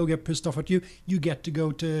 They'll get pissed off at you. You get to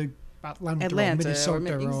go to Atlanta or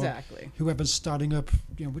Minnesota exactly. or whoever's starting up,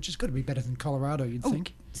 which is going to be better than Colorado, you'd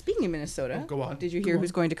think. Speaking of Minnesota, go on. Did you hear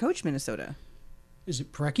who's going to coach Minnesota? Is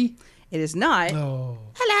it Preki? It is not. Oh.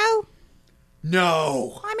 Hello,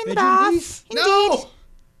 No. I'm in the Adrian bath. Heath? Indeed.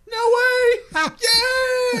 No way.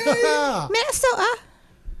 Yay. Minnesota.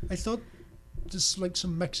 I thought just like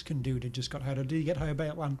some Mexican dude had just got hired. Did he get hired by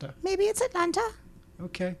Atlanta? Maybe it's Atlanta.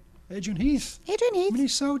 Okay. Adrian Heath. Adrian Heath.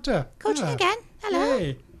 Minnesota. Coaching Yeah. again. Hello.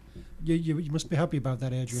 Yay. You must be happy about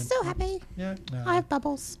that, Adrian. So happy. Yeah. No. I have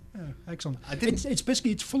bubbles. Yeah, excellent. I didn't- It's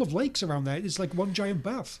basically it's full of lakes around there. It's like one giant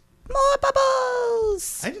bath. More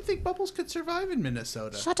bubbles. I didn't think Bubbles could survive in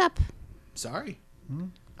Minnesota. Shut up. Sorry.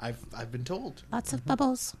 I've been told. Lots of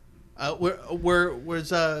bubbles.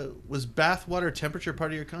 Was bath water temperature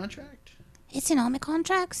part of your contract? It's in all my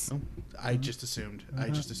contracts. Oh, I just assumed. I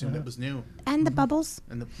just assumed it was new And the bubbles.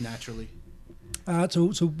 and naturally. So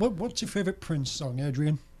what's your favorite Prince song,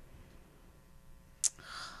 Adrian?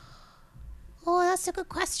 Oh, that's a good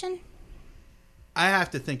question. I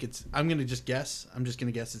have to think it's. I'm gonna just guess. I'm just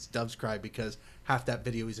gonna guess it's Dove's Cry because half that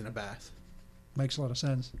video he's in a bath. Makes a lot of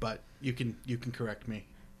sense. But you can correct me.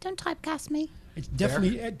 Don't typecast me. It's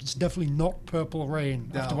definitely not Purple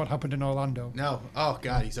Rain after No. what happened in Orlando. No. Oh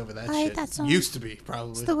God, he's over that I hate shit. that song. Used to be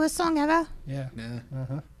probably. It's the worst song ever. Yeah.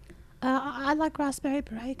 Yeah. I like Raspberry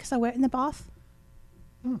Beret because I wear it in the bath.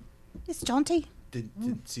 It's jaunty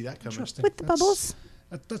Didn't see that coming. Interesting. with the bubbles.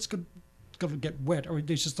 That's good. Got to get wet, or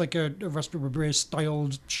it's just like a Raspberry Beret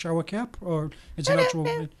styled shower cap, or it's an actual.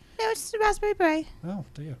 No, it's the Raspberry Beret. Oh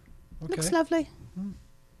dear. Okay. Looks lovely.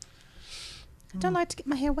 I don't like to get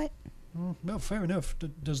my hair wet. No, fair enough.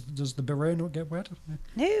 Does the beret not get wet?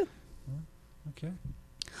 No. Okay.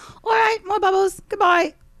 All right, more bubbles.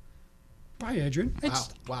 Goodbye. Bye, Adrian.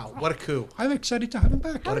 Wow. What a coup. I'm excited to have him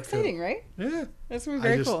back. What a coup. right? Yeah. That's gonna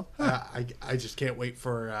I just, I just can't wait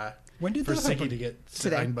for When did for that Siggy happen? to get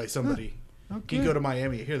Today. signed by somebody. Okay. You go to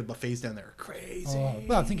Miami, you hear the buffets down there are crazy.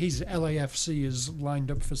 Well, I think he's LAFC is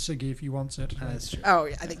lined up for Siggy if he wants it. That's true. Oh,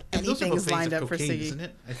 yeah, I think Those are anything is buffets lined of up for cocaine, Siggy. isn't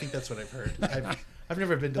it? I think that's what I've heard. I've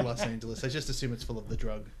never been to Los Angeles. I just assume it's full of the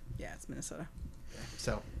drug. Yeah, it's Minnesota.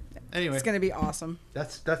 So, anyway, It's gonna be awesome.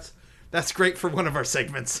 that's great for one of our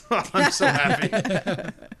segments. I'm so happy.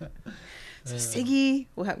 So Siggy,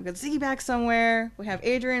 we'll have Siggy back somewhere. We have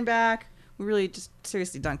Adrian back. We really just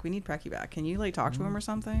seriously, Dunk. We need Preki back. Can you talk to him or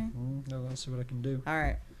something? No, I'll see what I can do. All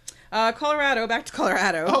right. Colorado. Back to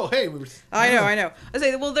Colorado. Oh, hey, we were. I know. I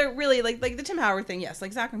say, well, they're really like the Tim Howard thing. Yes,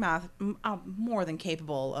 like Zach McMath, more than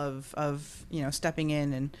capable of stepping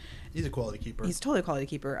in, and He's a quality keeper. he's totally a quality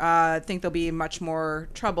keeper. I think there'll be much more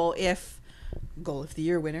trouble if goal of the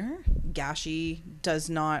year winner Gashi does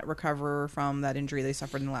not recover from that injury they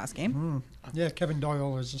suffered in the last game. Yeah, Kevin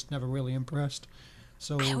Doyle has just never really impressed.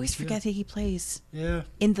 So I always forget that he plays Yeah.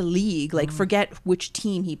 in the league. Like, forget which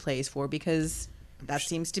team he plays for because that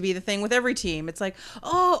seems to be the thing with every team. It's like,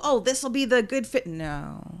 oh, this will be the good fit.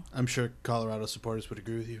 No. I'm sure Colorado supporters would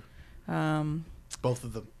agree with you. Both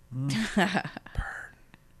of them.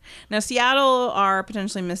 Now, Seattle are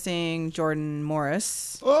potentially missing Jordan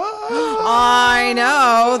Morris. Oh! I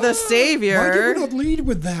know, the Why savior. did we not lead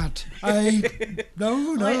with that? No.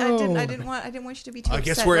 I didn't want you to be too I upset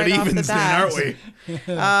guess we're right at off the evens then, bat. aren't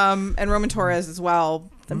we? And Roman Torres as well.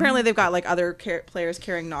 Apparently, they've got like other players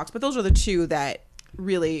carrying knocks, but those are the two that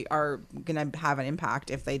really are going to have an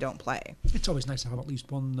impact if they don't play. It's always nice to have at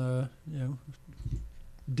least one,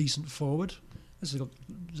 decent forward. Is it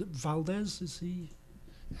Valdez? Is he?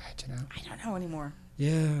 I don't know. I don't know anymore.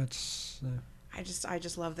 Yeah, it's. I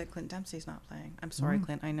just love that Clint Dempsey's not playing. I'm sorry,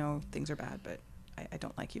 Clint. I know things are bad, but I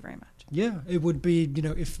don't like you very much. Yeah, it would be,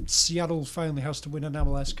 if Seattle finally has to win an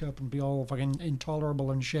MLS Cup and be all fucking intolerable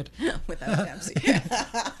and shit, Without Dempsey.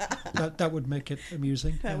 that would make it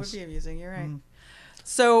amusing. That yes. would be amusing. You're right.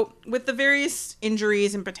 So with the various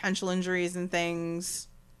injuries and potential injuries and things,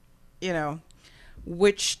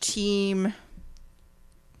 which team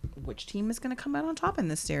is going to come out on top in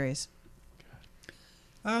this series?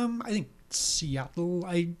 I think Seattle.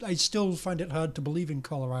 I still find it hard to believe in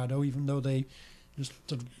Colorado, even though they just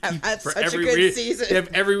sort of keep. That's For such a every good season. You have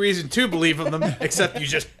every reason to believe in them, except you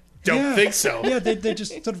just don't Yeah. think so. Yeah, they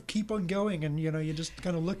just sort of keep on going, and you just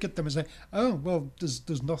kind of look at them and say, "Oh, well,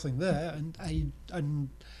 there's nothing there," it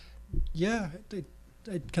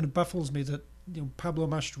kind of baffles me that Pablo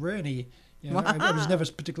Mastroeni, I was never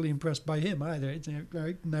particularly impressed by him either.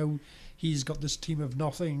 Right now, he's got this team of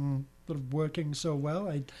nothing sort of working so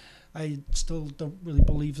well. I still don't really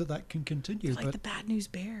believe that can continue. Like but the Bad News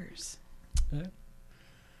Bears. yeah,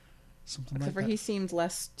 something Except like for that. he seemed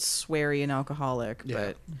less sweary and alcoholic, Yeah.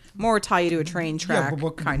 but more tie you to a train track Yeah, but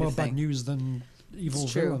what could be kind more of bad thing. news than evil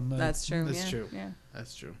It's true. villain? That's true. That's yeah. true. Yeah.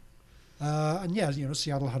 That's true. And yeah,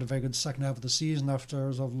 Seattle had a very good second half of the season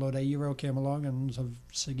after sort of Lodeiro came along and sort of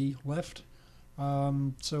Siggy left.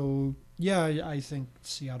 So yeah, I think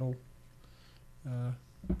Seattle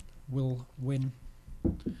will win.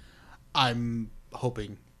 I'm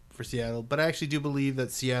hoping for Seattle, but I actually do believe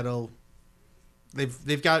that Seattle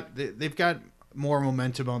they've got more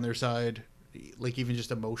momentum on their side, like even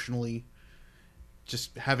just emotionally,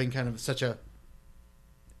 just having kind of such a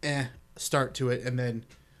start to it, and then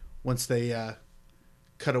once they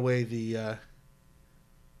cut away the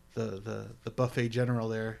buffet general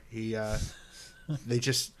there, they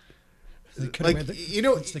just They cut like away the- you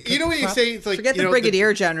know it's the you know what you fat- say, it's like Forget you the know,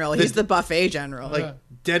 brigadier general. He's the buffet general. like Yeah.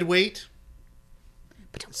 dead weight.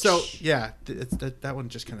 So yeah, that one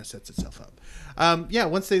just kind of sets itself up. Yeah,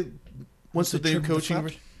 once the new trimmed the coaching,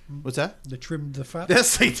 fat. what's that? They trimmed the fat.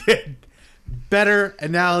 Yes, they did. Better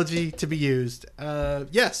analogy to be used.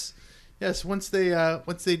 Yes. Once they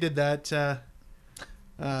did that,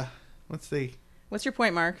 once they, What's your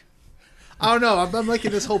point, Mark? I don't know. I'm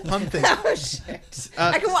liking this whole pun thing. Oh shit!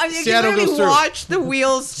 I can Seattle literally goes through. watch the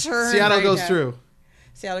wheels turn. Seattle right goes now. through.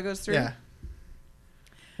 Seattle goes through. Yeah.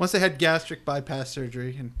 Once they had gastric bypass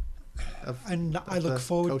surgery And I the look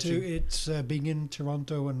forward coaching. to it being in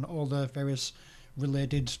Toronto and all the various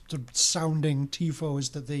related sort of sounding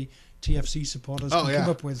tifos that the TFC supporters Oh, can yeah. come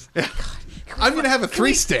up with. I'm gonna have a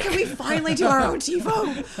 3-stick. Can we finally do our own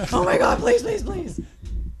TiVo? Oh my god! Please, please, please.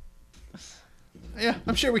 Yeah,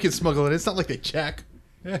 I'm sure we can smuggle it. It's not like they check.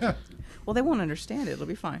 Yeah. Well, they won't understand it. It'll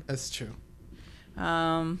be fine. That's true.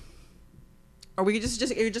 Or we could just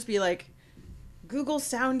it would just be like Google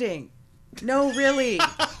sounding. No, really.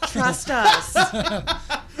 Trust us.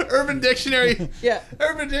 Urban Dictionary. Yeah.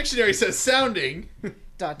 Urban Dictionary says sounding.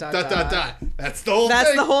 Dot dot Dot. That's the whole That's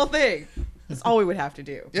thing. the whole thing. That's all we would have to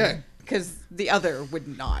do. Yeah. Because the other would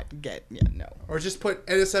not get no. Or just put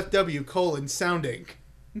NSFW : sounding.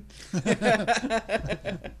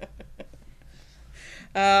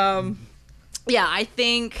 Yeah, I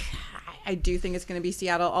do think it's going to be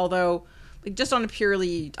Seattle. Although, like, just on a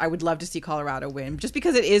purely, I would love to see Colorado win, just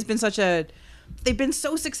because it has been they've been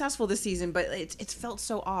so successful this season, but it's felt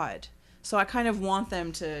so odd. So I kind of want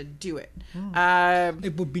them to do it.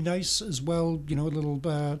 It would be nice as well, a little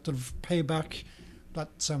sort of payback. That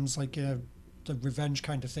sounds like the revenge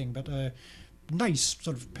kind of thing, but nice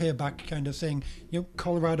sort of payback kind of thing.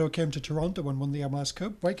 Colorado came to Toronto and won the MLS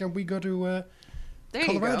Cup. Why can't we go to There you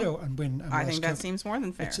Colorado go. and win MLS I think that Cup? seems more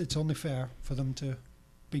than fair. It's only fair for them to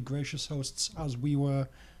be gracious hosts as we were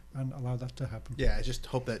and allow that to happen. Yeah, I just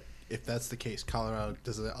hope that if that's the case, Colorado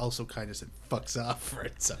does it also kind of fucks off for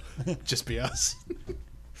it. So just be us.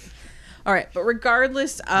 All right, but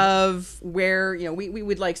regardless of where, we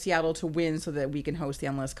would like Seattle to win so that we can host the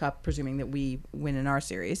MLS Cup, presuming that we win in our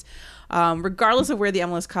series. Regardless of where the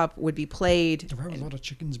MLS Cup would be played. There are a lot of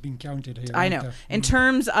chickens being counted here. I aren't know. there? In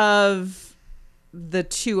terms of the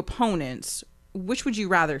two opponents, which would you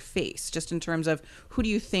rather face? Just in terms of who do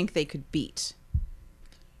you think they could beat?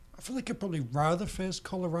 I feel like I'd probably rather face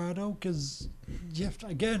Colorado because,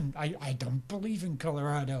 again, I don't believe in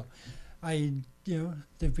Colorado.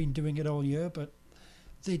 They've been doing it all year, but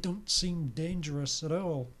they don't seem dangerous at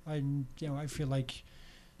all. I feel like,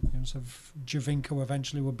 sort of Javinko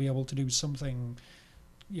eventually will be able to do something.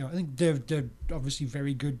 I think they're obviously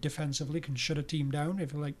very good defensively, can shut a team down. I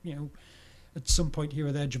feel like, at some point here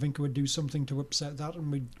or there, Javinko would do something to upset that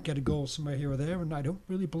and we'd get a goal somewhere here or there. And I don't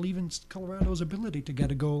really believe in Colorado's ability to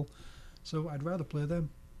get a goal. So I'd rather play them.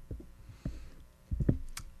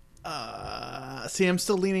 See, I'm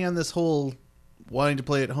still leaning on this whole wanting to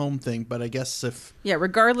play at home thing, but I guess if Yeah,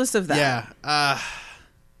 regardless of that.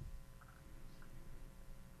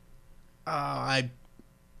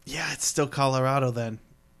 it's still Colorado then.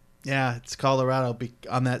 Yeah, it's Colorado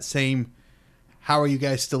on that same. How are you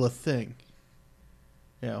guys still a thing?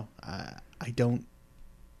 I don't.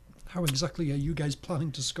 How exactly are you guys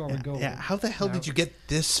planning to score a goal? Yeah, how the hell No. did you get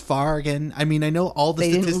this far again? I mean, I know all the They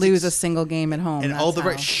didn't statistics lose a single game at home. and that's all the how.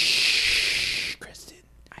 right. Shh, Kristen.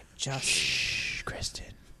 I just Shh, Kristen.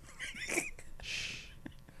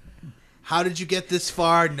 How did you get this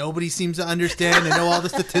far? Nobody seems to understand. I know all the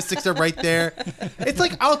statistics are right there. It's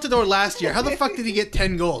like Altidore last year. How the fuck did he get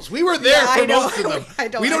 10 goals? We were there for most of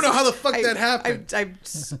them. We don't know how the fuck that happened. I'm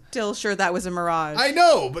still sure that was a mirage. I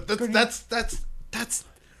know, but that's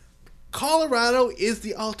Colorado is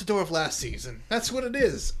the Altidore of last season. That's what it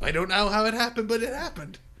is. I don't know how it happened, but it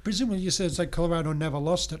happened. Presumably, you said it's like Colorado never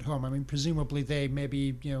lost at home. I mean, presumably they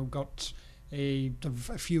maybe got a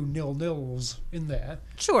few 0-0s in there.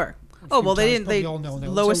 Sure. Oh well, they didn't. They all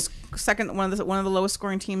 0-0. lowest second one of the lowest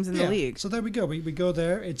scoring teams in the league. So there we go. We go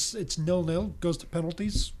there. It's 0-0. Goes to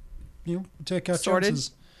penalties. Take our Sorted. chances.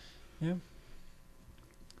 Yeah.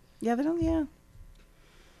 Yeah, they don't. Yeah.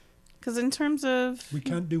 Because in terms of We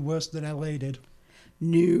can't do worse than LA did.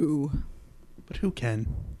 no. But who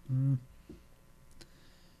can?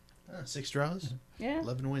 6 draws, Yeah.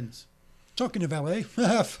 11 wins. Talking of LA,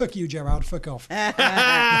 fuck you, Gerrard. Fuck off.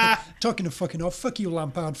 Talking of fucking off, fuck you,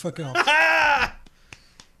 Lampard. Fuck off.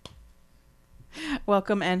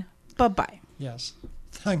 Welcome and bye bye. Yes.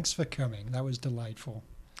 Thanks for coming. That was delightful.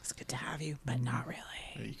 It's good to have you, but not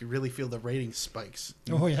really. You can really feel the rating spikes.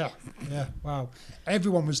 Oh, yeah. Yeah. Wow.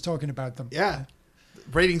 Everyone was talking about them. Yeah.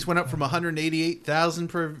 Ratings went up from 188,000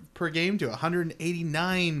 per game to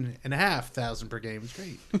 189,500 per game. It's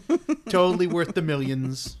great. Totally worth the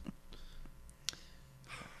millions.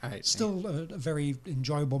 All right. Still a very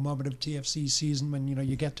enjoyable moment of TFC season when,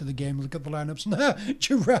 you get to the game, look at the lineups, and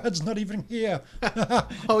Gerrard's not even here.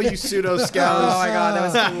 Oh, you pseudo Oh scouts. my god, that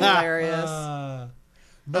was hilarious.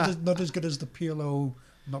 Not as good as the Pirlo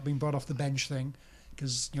not being brought off the bench thing,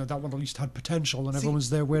 because that one at least had potential and everyone was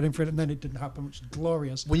there waiting for it, and then it didn't happen, which is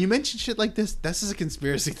glorious. When you mention shit like this is a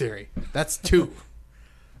conspiracy theory. That's two.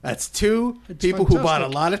 That's two It's people who bought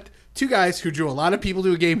fantastic. two guys who drew a lot of people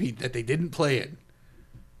to a game that they didn't play in.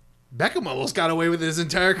 Beckham almost got away with his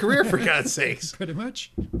entire career, for God's sakes. Pretty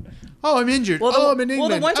much. Oh, I'm injured. Well, I'm in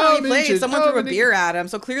England. the one time I'm he played, injured. someone Oh, threw a I'm in beer at him,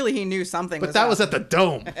 so clearly he knew something. But that was at the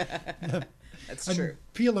Dome. That's And true.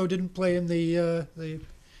 Pirlo didn't play in the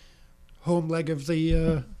home leg of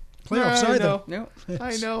the playoffs I either. know. No.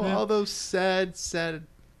 I know. Yeah. All those sad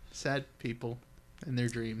people and their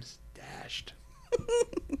dreams dashed.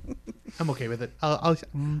 I'm okay with it. I'll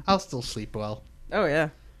still sleep well. Oh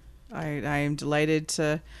yeah, I am delighted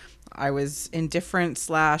to. I was indifferent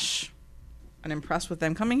 / unimpressed with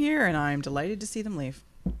them coming here, and I'm delighted to see them leave.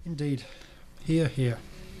 Indeed. Here.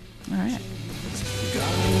 All right.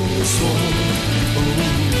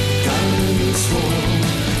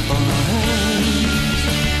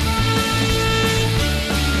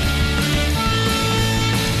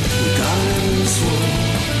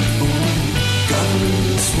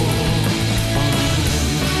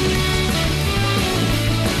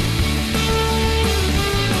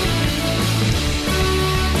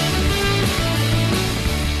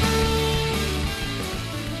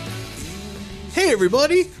 Hey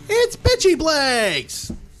everybody, it's Bitchy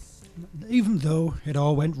Blanks. Even though it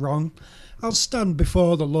all went wrong, I'll stand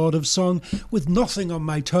before the Lord of Song with nothing on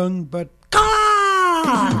my tongue but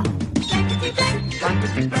caw! Blankety blank,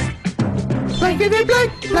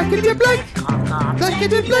 blankety blank, blankety blank,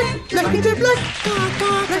 blankety blank, blankety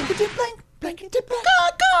blank, blankety blank.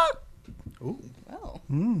 Ooh. Well,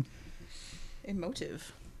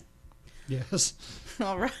 emotive. Yes.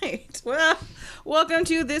 All right. Well, welcome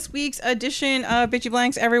to this week's edition of Bitchy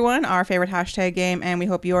Blanks, everyone. Our favorite hashtag game, and we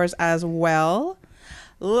hope yours as well.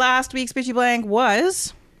 Last week's Bitchy Blank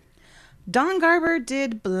was Don Garber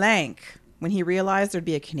did blank when he realized there'd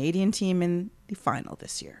be a Canadian team in the final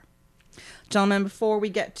this year. Gentlemen, before we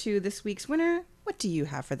get to this week's winner, what do you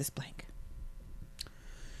have for this blank?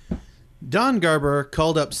 Don Garber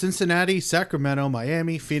called up Cincinnati, Sacramento,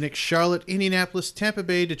 Miami, Phoenix, Charlotte, Indianapolis, Tampa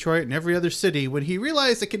Bay, Detroit, and every other city when he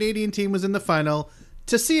realized the Canadian team was in the final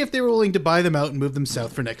to see if they were willing to buy them out and move them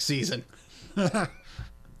south for next season. Never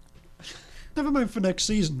mind for next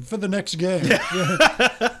season, for the next game. Yeah.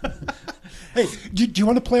 Hey, do you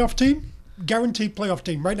want a playoff team? Guaranteed playoff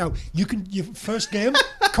team right now. Your first game,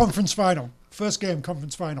 conference final. First game,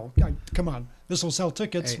 conference final. Come on, this will sell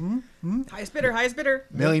tickets. Hey. Highest bidder, highest bidder.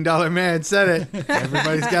 $1 Million Man said it.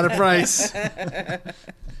 Everybody's got a price.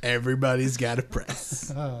 Everybody's got a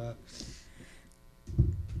price. Rode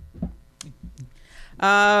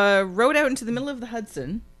out into the middle of the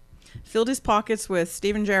Hudson, filled his pockets with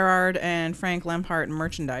Steven Gerrard and Frank Lampard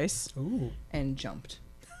merchandise, Ooh. and jumped.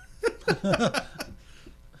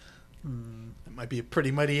 That might be a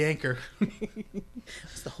pretty muddy anchor.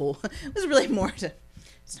 It's the whole. It was really more to.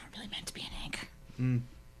 It's not really meant to be an anchor.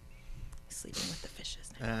 He's sleeping with the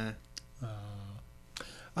fishes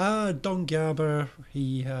now. Don Garber,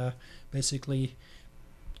 he basically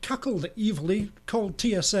cackled evilly, called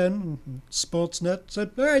TSN, Sportsnet,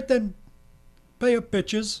 said, all right then, pay up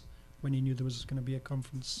bitches, when he knew there was going to be a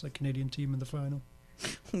conference, a Canadian team in the final.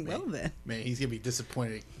 Well then. Man, he's gonna be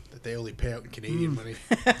disappointed that they only pay out in Canadian money.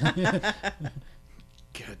 God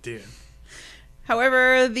damn.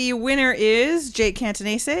 However, the winner is Jake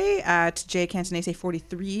Cantonese at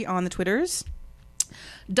jcantonese43 on the Twitters.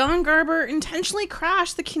 Don Garber intentionally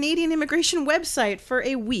crashed the Canadian immigration website for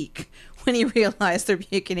a week when he realized there'd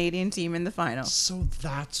be a Canadian team in the final. So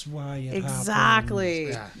that's why it Exactly.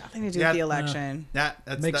 Yeah. Nothing to do Yeah. with the election.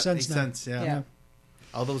 That Makes sense now. Yeah. Yeah.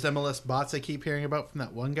 All those MLS bots I keep hearing about from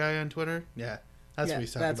that one guy on Twitter. Yeah. That's Yeah, what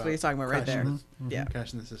he's talking that's about. what he's talking about right there. Crashing Yeah.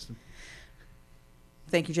 Crashing the system.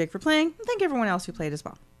 Thank you, Jake, for playing. And thank everyone else who played as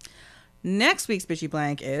well. Next week's Bitchy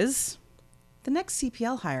Blank is the next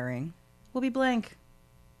CPL hiring will be blank.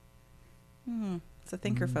 It's a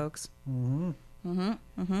thinker, folks.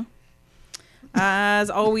 As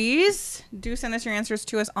always, do send us your answers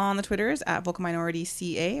to us on the Twitters at Vocal Minority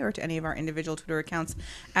CA or to any of our individual Twitter accounts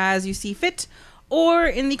as you see fit, or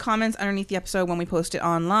in the comments underneath the episode when we post it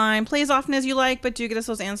online. Play as often as you like, but do get us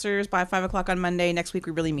those answers by 5 o'clock on Monday. Next week,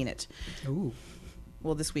 we really mean it. Ooh.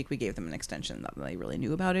 Well, this week we gave them an extension. Not that they really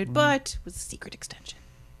knew about it, but it was a secret extension.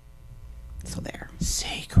 So there.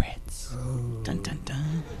 Secrets. Dun, dun,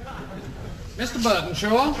 dun. Mr.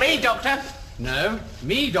 Burtonshaw? Me, Doctor. No,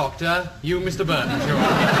 me, doctor. You, Mr. Burtonshaw.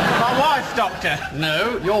 My wife, Doctor.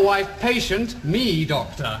 No, your wife, patient. Me,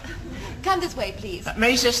 doctor. Come this way, please.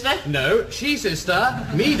 Me, sister. No, she, sister.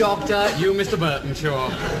 Me, doctor. You, Mr. Burtonshaw.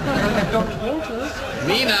 Dr. Walters.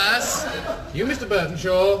 Me, nurse. You, Mr.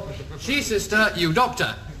 Burtonshaw. She, sister. You,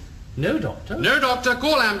 doctor. No, Doctor. No, doctor.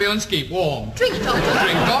 Call ambulance. Keep warm. Drink, Doctor.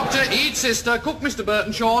 Drink, doctor. Eat, sister. Cook, Mr.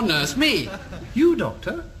 Burtonshaw. Nurse, me. You,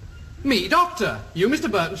 Doctor. Me, doctor. You, Mr.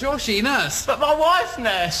 Burtonshaw. She, nurse. But my wife,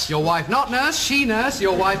 nurse. Your wife not nurse, she nurse,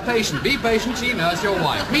 your wife patient. Be patient, she nurse, your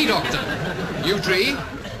wife. Me doctor. You tree,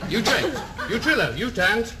 you drink. You trillo, you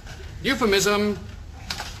tant. Euphemism.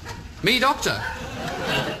 Me doctor.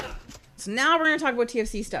 So now we're going to talk about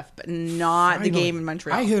TFC stuff, but not the Finally. game in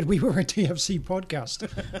Montreal. I heard we were a TFC podcast.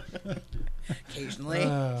 Occasionally.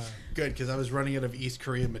 Good, because I was running out of East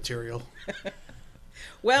Korean material.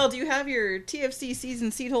 Well, do you have your TFC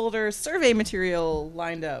season seat holder survey material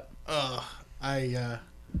lined up? I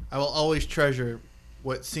will always treasure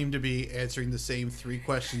what seemed to be answering the same three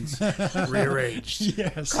questions rearranged.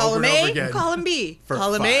 Yes. Column and over A, again column B. for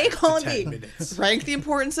Column A, 5 to column 10 B. minutes. Rank the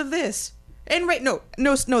importance of this. And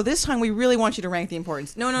no, this time we really want you to rank the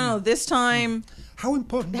importance. No, this time. How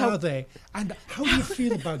important are they? And how do you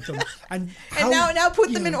feel about them? And Now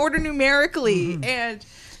put them yeah. in order numerically. And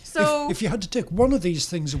so. If you had to take one of these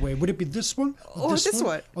things away, would it be this one? Or this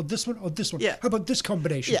one? Or this one? Or this one? Yeah. How about this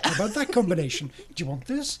combination? Yeah. How about that combination? Do you want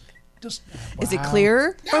this? Just, Is it wow.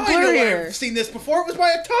 clearer or Now I know blurrier? I've seen this before. It was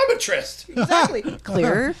my optometrist. Exactly.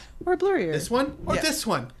 Clearer or blurrier? This one or Yeah. this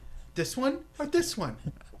one? This one or this one?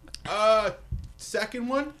 Second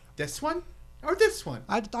one? This one or this one?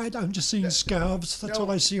 I'm just seeing scarves. That's No,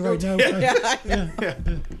 all I see no, right now.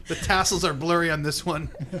 The tassels are blurry on this one.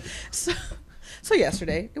 So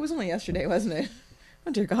yesterday, it was only yesterday, wasn't it?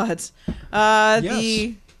 Oh dear gods. Yes.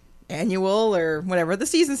 The annual or whatever, the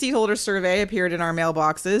season seat holder survey appeared in our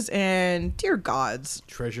mailboxes, and dear gods,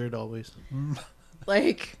 Treasured always.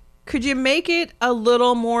 like, could you make it a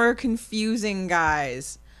little more confusing,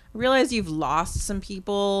 guys? I realize you've lost some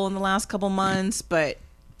people in the last couple months, but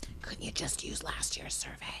couldn't you just use last year's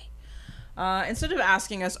survey? Instead of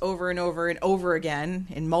asking us over and over and over again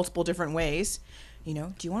in multiple different ways, you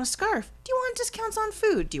know, do you want a scarf? Do you want discounts on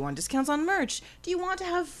food? Do you want discounts on merch? Do you want to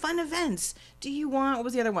have fun events? Do you want, what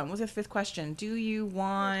was the other one? What was the fifth question? Do you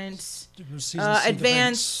want Season seat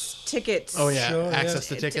advance tickets? Oh yeah, Sure, access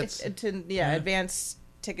T- to tickets. advance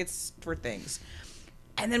tickets for things.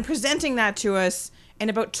 And then presenting that to us in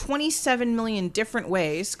about 27 million different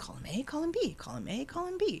ways. Column A, column B, column A,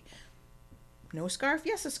 column B. No scarf?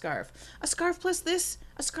 Yes, a scarf. A scarf plus this,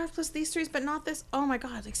 a scarf plus these three, but not this. Oh my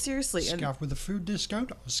God, like seriously. And Scarf with a food discount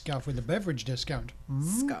or a scarf with a beverage discount?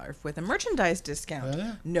 scarf with a merchandise discount.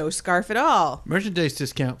 Yeah. No scarf at all. Merchandise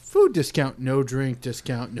discount, food discount, no drink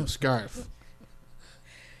discount, no scarf.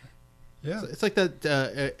 Yeah. It's like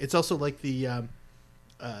that. It's also like the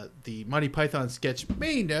Monty Python sketch.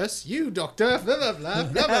 Me nurse, you doctor. Blah blah blah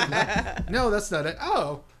blah blah. blah. No, that's not it.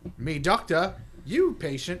 Oh, me doctor, you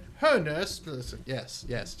patient, her nurse. Yes,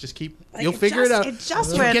 yes. Just keep. Like, You'll figure it out. It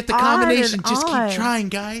just You went get the on combination. and Just on. keep trying,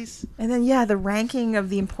 guys. And then the ranking of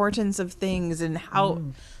the importance of things and how,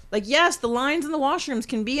 like, yes, the lines in the washrooms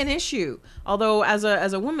can be an issue. Although as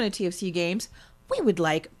a woman at TFC Games, we would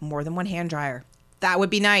like more than one hand dryer. That would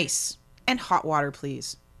be nice. And hot water,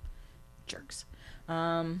 please. Jerks.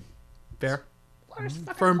 Fair. Water's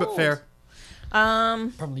fucking Firm but cold. fair.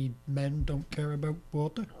 Apparently, men don't care about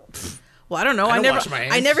water. Well, I don't know. I don't never, wash my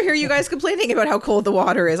hands. I never hear you guys complaining about how cold the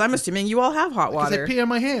water is. I'm assuming you all have hot Because I water. pee on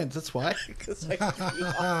my hands. That's why.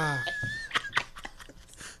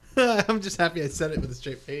 I'm just happy I said it with a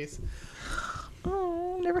straight face.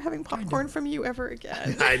 Oh, I'm never having popcorn from you ever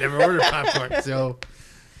again. I never ordered popcorn, so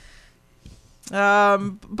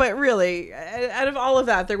But really, out of all of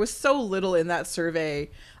that, there was so little in that survey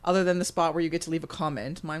other than the spot where you get to leave a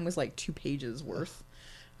comment. Mine was like 2 pages worth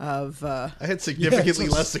of. I had significantly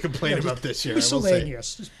it's- less to complain yeah, about just this year. I will say.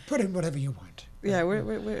 Miscellaneous. Just put in whatever you want. Yeah,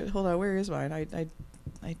 where, hold on. Where is mine? I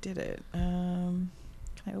did it. Can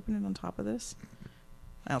I open it on top of this?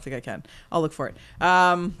 I don't think I can. I'll look for it.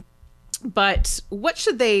 But what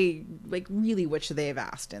should they really? What should they have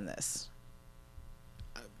asked in this?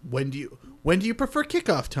 When do you prefer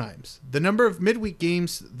kickoff times? The number of midweek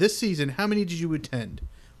games this season, how many did you attend?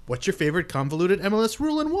 What's your favorite convoluted MLS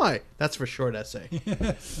rule and why? That's for short essay.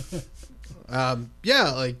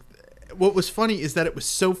 Yeah, like what was funny is that it was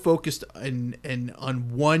so focused on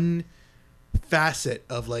one facet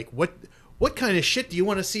of like what kind of shit do you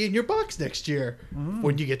want to see in your box next year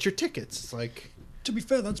when you get your tickets? It's like, To be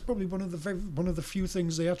fair, that's probably one of the few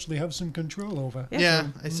things they actually have some control over. yeah,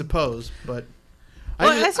 I suppose, but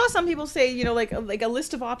Well, I saw some people say, like a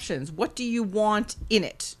list of options. What do you want in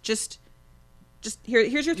it? Just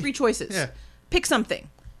here's your 3 choices. Yeah. Pick something.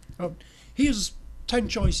 Here's 10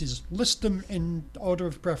 choices. List them in order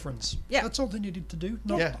of preference. Yeah. That's all they needed to do.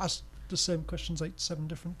 Not Yeah. ask the same questions like 7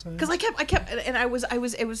 different times. Because I kept, and I was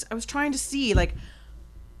trying to see, like,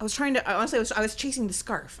 I was chasing the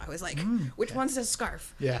scarf. I was like, which one says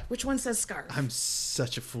scarf? Yeah. Which one says scarf? I'm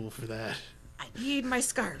such a fool for that. I need my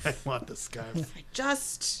scarf. I want the scarf.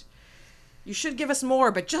 You should give us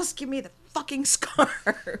more, but just give me the fucking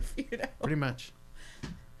scarf. Pretty much. I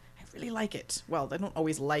really like it. Well, I don't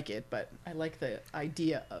always like it, but I like the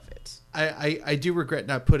idea of it. I do regret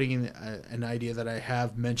not putting in an idea that I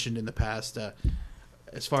have mentioned in the past.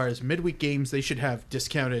 As far as midweek games, they should have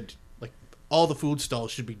discounted, like all the food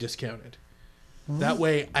stalls should be discounted. That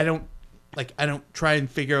way, I don't try and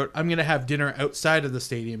figure out I'm gonna have dinner outside of the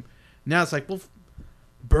stadium. Now it's like, well,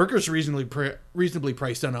 burgers reasonably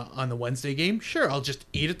priced on the Wednesday game. Sure, I'll just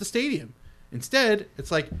eat at the stadium. Instead,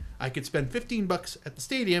 it's like I could spend $15 at the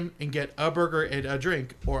stadium and get a burger and a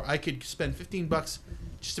drink, or I could spend $15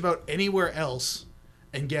 just about anywhere else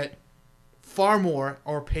and get far more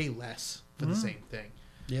or pay less for the same thing.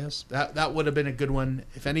 Yes. That would have been a good one.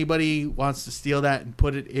 If anybody wants to steal that and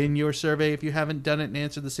put it in your survey, if you haven't done it and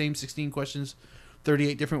answered the same 16 questions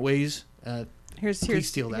 38 different ways, please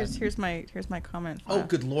steal that. Here's my comment. Oh,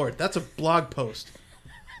 good Lord. That's a blog post.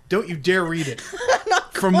 Don't you dare read it.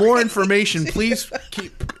 For more information, please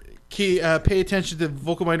pay attention to the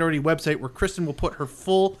Vocal Minority website where Kristen will put her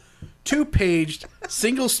full 2-paged,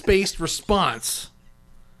 single-spaced response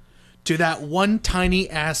to that one tiny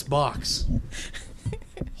ass box.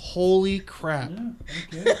 Holy crap.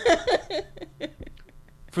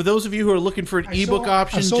 For those of you who are looking for an ebook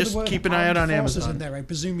option, just keep an eye out on Amazon. In there. I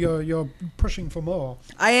presume you're pushing for more.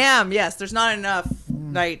 I am. Yes, there's not enough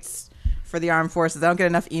nights for the armed forces. I don't get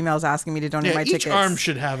enough emails asking me to donate my each tickets. arm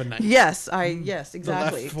should have a knife. Yes,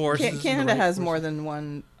 exactly. left forces and the Canada right has forces. more than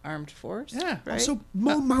one armed force. Yeah. right. So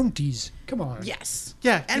more Mounties. Come on. Yes.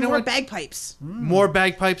 Yeah, and you know more what? bagpipes. More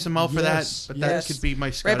bagpipes, I'm all for Yes, that. But yes. that could be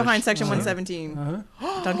my Scottish. Right behind section 117.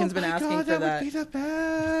 Duncan's been asking God, for that. Would be the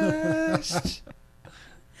best.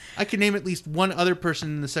 I can name at least one other person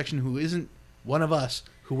in the section who isn't one of us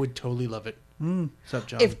who would totally love it. What's up,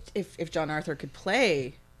 John? If John Arthur could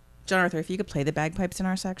play, if you could play the bagpipes in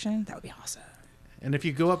our section, that would be awesome. And if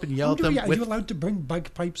you go up and yell at them Are with... you allowed to bring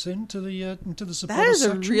bagpipes into the supporter That is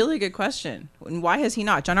a section? really good question. And why has he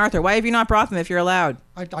not? John Arthur, why have you not brought them if you're allowed?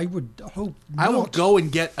 I would hope I will not. go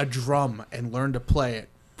and get a drum and learn to play it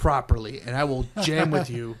properly, and I will jam with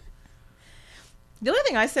you. The only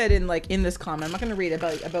thing I said in this comment, I'm not going to read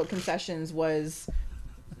about concessions, was,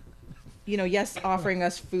 yes, offering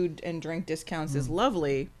us food and drink discounts is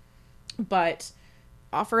lovely, but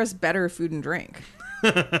offer us better food and drink.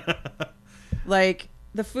 Like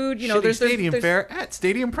the food, Shitty stadium fare at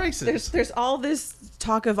stadium prices. There's all this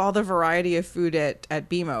talk of all the variety of food at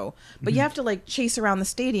BMO, but you have to chase around the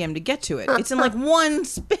stadium to get to it. It's in one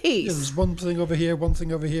space. Yeah, there's one thing over here, one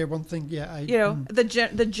thing over here, one thing. Yeah,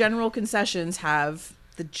 the general concessions have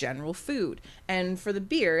the general food, and for the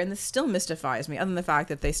beer, and this still mystifies me, other than the fact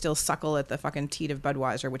that they still suckle at the fucking teat of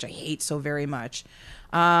Budweiser, which I hate so very much,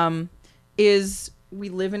 is we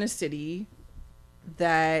live in a city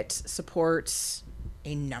that supports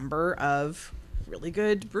a number of really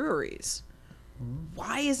good breweries.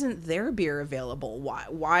 Why isn't their beer available?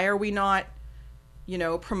 Why are we not,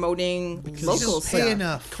 promoting local don't pay stuff?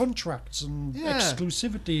 enough. Contracts and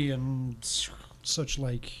exclusivity and such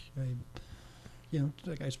like.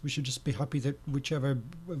 I guess we should just be happy that whichever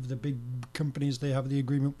of the big companies they have the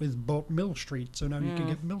agreement with bought Mill Street, so now you can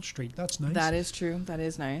get Mill Street. That's nice. That is true. That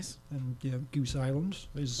is nice. And Goose Island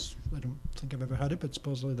is, I don't think I've ever had it, but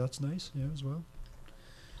supposedly that's nice, as well.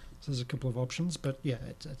 So there's a couple of options, but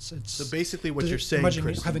it's So basically what you're saying, imagine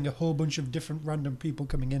Kristen, having a whole bunch of different random people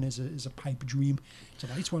coming in is a pipe dream. It's a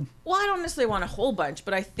nice one. Well, I don't necessarily want a whole bunch,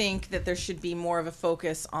 but I think that there should be more of a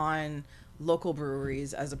focus on local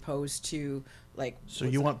breweries as opposed to So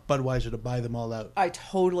you want Budweiser to buy them all out I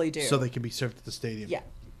totally do. so they can be served at the stadium. Yeah.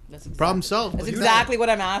 That's exactly, Problem solved. That's Look at exactly what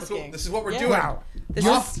I'm that. asking. This is what we're Yeah. doing. Wow. This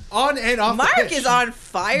Off, is, on and off the Mark pitch. is on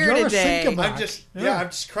fire You're a today. thinker, Mark. I'm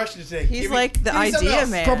just crushing it today. He's like the give me something idea else.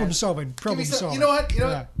 man. Problem solving. Give me Problem some- solving. You know what?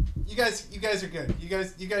 Yeah. You guys are good. You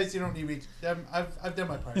guys, you don't need me. I've done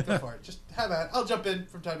my part. Go for it. Just have at it. I'll jump in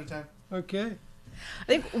from time to time. Okay. I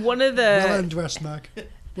think one of the Well earned, West, Mark.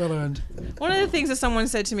 Well earned. One of the things that someone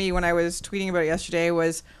said to me when I was tweeting about it yesterday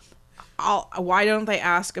was, why don't they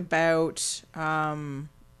ask about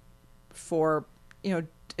for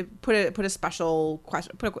put a special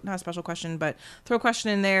question, not a special question, but throw a question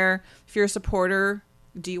in there. If you're a supporter,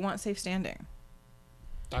 do you want safe standing?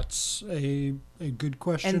 That's a good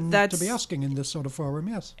question to that's- be asking in this sort of forum,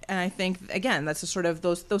 yes. And I think again, that's a sort of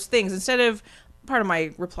those things. Instead of part of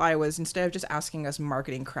my reply was, instead of just asking us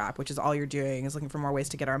marketing crap, which is all you're doing is looking for more ways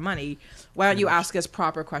to get our money, why don't you ask us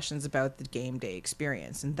proper questions about the game day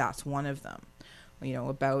experience? And that's one of them.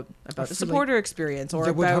 About the feel supporter experience, or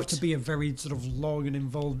There would have about to be a very sort of long and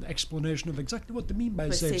involved explanation of exactly what they mean by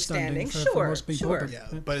By safe safe standing for standing. most people. Sure. But,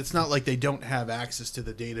 Yeah, but it's not like they don't have access to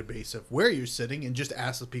the database of where you're sitting, and just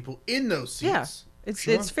ask the people in those seats.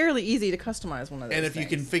 It's fairly easy to customize one of those. And if you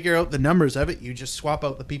can things. figure out the numbers of it, you just swap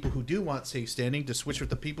out the people who do want safe standing to switch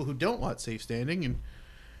with the people who don't want safe standing, and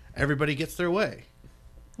everybody gets their way.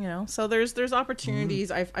 So there's opportunities.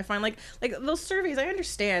 I find like those surveys. I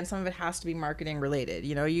understand some of it has to be marketing related.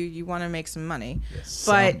 You want to make some money,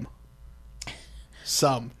 but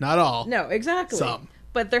Some, not all. no, exactly. Some.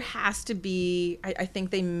 But there has to be. I think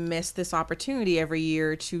they miss this opportunity every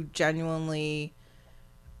year to genuinely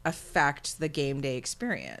affect the game day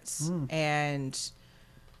experience. And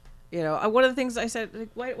one of the things I said, like,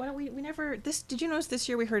 why don't we never this? Did you notice this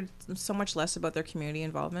year we heard so much less about their community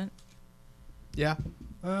involvement? Yeah.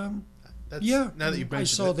 That's, yeah, Now that you I mentioned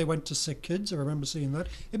saw it. they went to Sick Kids. I remember seeing that.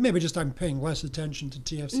 It may be just I'm paying less attention to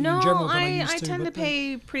TFC No, in general than I used I to. tend to but,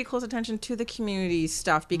 pay pretty close attention to the community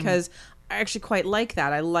stuff because I actually quite like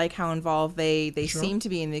that. I like how involved they Sure. seem to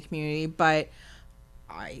be in the community, but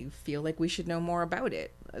I feel like we should know more about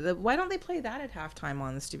it. Why don't they play that at halftime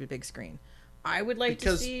on the stupid big screen? I would like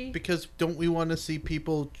to see. Because don't we want to see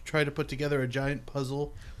people try to put together a giant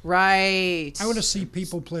puzzle? Right. I want to see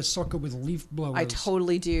people play soccer with leaf blowers. I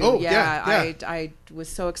totally do. Oh, yeah, yeah. I was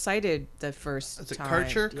so excited the first Is it time.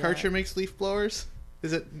 Karcher? Yeah. Karcher makes leaf blowers?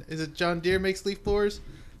 Is it John Deere makes leaf blowers?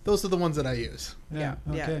 Those are the ones that I use. Yeah,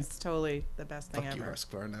 yeah, Okay. it's totally the best thing Fuck you, ever.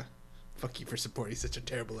 Husqvarna. Fuck you for supporting such a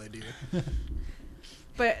terrible idea.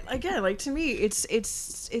 But again, like, to me, it's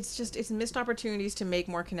missed opportunities to make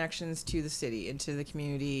more connections to the city and to the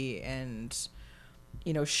community, and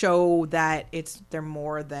show that they're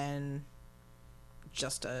more than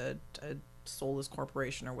just a soulless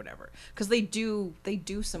corporation or whatever. Because they do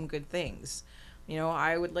some good things.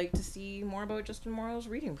 I would like to see more about Justin Morrow's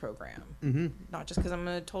reading program. Mm-hmm. Not just because I'm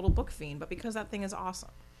a total book fiend, but because that thing is awesome.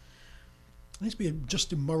 There needs to be a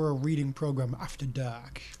Justin Morrow reading program after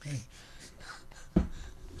dark.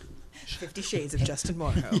 50 Shades of Justin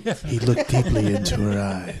Morrow. He looked deeply into her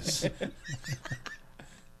eyes,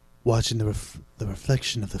 watching the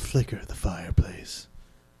reflection of the flicker of the fireplace.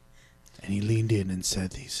 And he leaned in and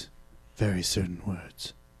said these very certain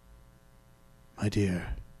words. My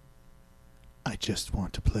dear, I just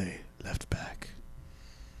want to play left back.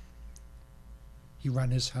 He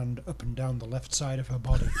ran his hand up and down the left side of her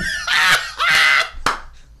body.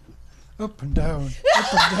 Up and down,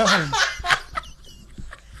 up and down.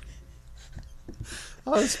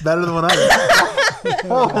 Oh, it's better than what I did.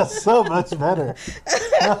 Oh, that's so much better.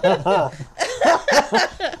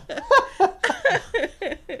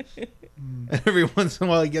 Every once in a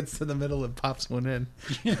while he gets to the middle and pops one in.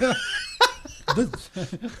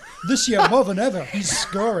 This year, more than ever, he's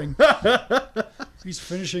scoring. He's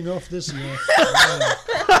finishing off this year.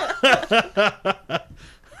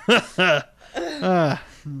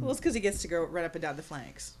 Well, it's because he gets to go right up and down the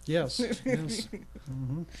flanks. Yes, yes.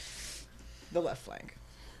 The left flank.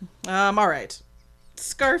 All right.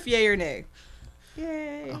 Scarf, yay or nay?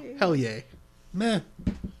 Yay. Hell yeah. Meh.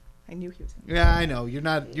 I knew he was going to. Yeah, I know. You're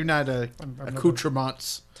not a I'm not-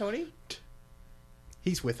 accoutrements. Tony?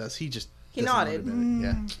 He's with us. He just He doesn't nodded. know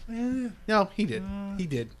about it. Yeah. No, he did. He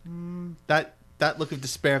did. That look of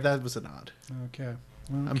despair, that was a nod. Okay.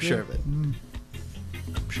 I'm sure of it.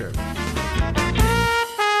 I'm sure of it.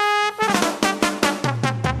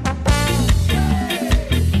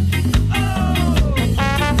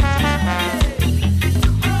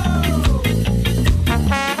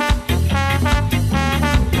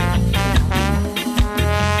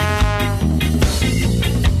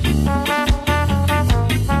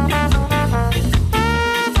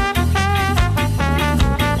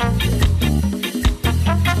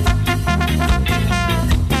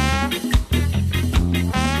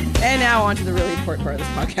 And now on to the really important part of this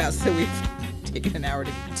podcast that we've taken an hour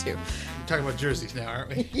to get to. We're talking about jerseys now, aren't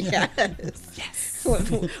we? Yes. Yes.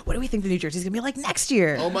 What do we think the New Jersey's going to be like next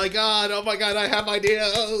year? Oh my god, I have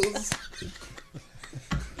ideas.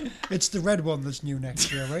 It's the red one that's new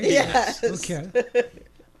next year, right? Yes. Okay.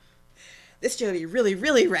 This year will be really,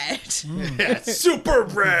 really red. Yeah, super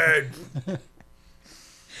red.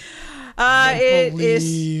 It is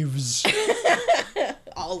Leaves.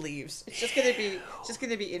 all leaves. It's just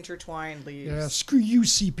gonna be intertwined leaves. Yeah, screw you,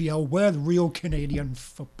 CPL. We're the real Canadian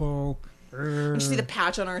football. You see the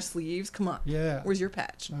patch on our sleeves? Come on. Yeah. Where's your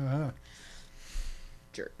patch? Uh-huh.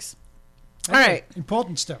 Jerks. Okay, All right.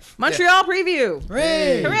 Important stuff. Montreal preview.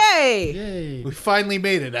 Hooray! Hooray! Yay. We finally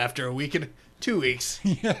made it after a week and 2 weeks.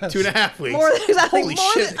 Yes. 2.5 weeks. More than exactly. Holy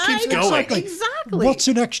more shit, than, it keeps I know, going. Exactly. What's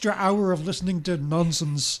an extra hour of listening to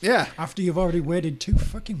nonsense? Yeah. After you've already waited 2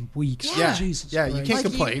 fucking weeks. Yeah. Jesus Yeah, you Christ. can't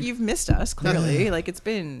like complain. you've missed us clearly. Like it's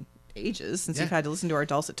been ages since Yeah. you've had to listen to our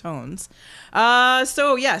dulcet tones.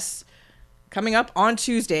 So yes, coming up on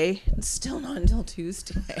Tuesday. It's still not until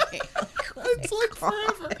Tuesday. It's like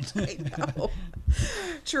forever. I know.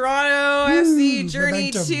 Toronto FC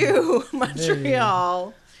journey momentum. to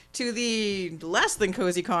Montreal to the less than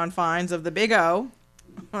cozy confines of the Big O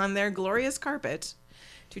on their glorious carpet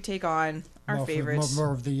to take on our More favorites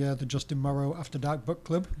more of the Justin Morrow After Dark book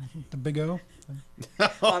club, the Big O.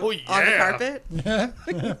 Oh, on the carpet. Yeah.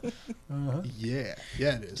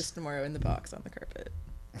 Yeah, it is. Just tomorrow in the box on the carpet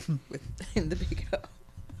with in the Big O.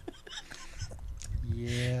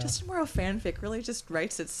 Yeah. Just tomorrow fanfic really just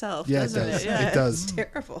writes itself, Yeah, it doesn't does. it? Yeah, It does. It's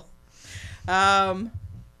terrible.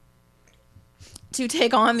 To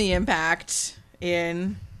take on the Impact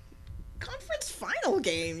in conference final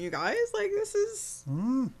game, you guys. Like this is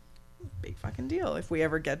a big fucking deal if we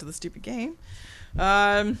ever get to the stupid game.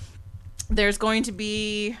 There's going to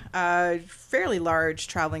be a fairly large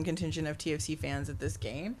traveling contingent of TFC fans at this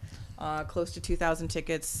game. Close to 2,000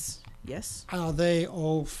 tickets. Yes. Are they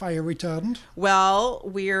all fire retardant? Well,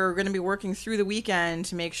 we're going to be working through the weekend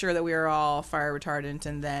to make sure that we are all fire retardant,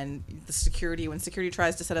 and then when security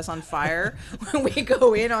tries to set us on fire when we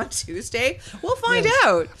go in on Tuesday, we'll find Yes.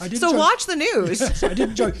 out. I did So enjoy- watch the news. Yes, I did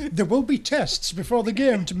enjoy. There will be tests before the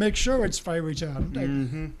game to make sure it's fire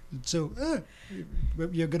retardant. So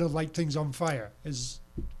you're going to light things on fire.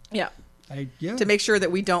 Yeah. Yeah. To make sure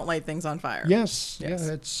that we don't light things on fire. Yes. Yes.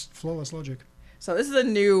 Yeah, it's flawless logic. So this is a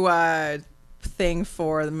new thing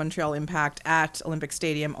for the Montreal Impact at Olympic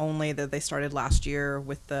Stadium only that they started last year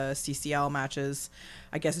with the CCL matches,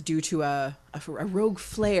 I guess due to a rogue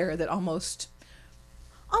flare that almost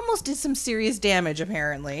did some serious damage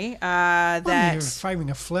apparently. When That you're firing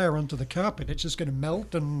a flare onto the carpet, it's just going to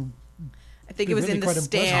melt and I think be it was really in the quite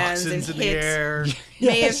unpleasant. stands and Toxins in the air.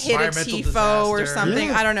 may have Yes. hit a Environmental tifo or disaster. something.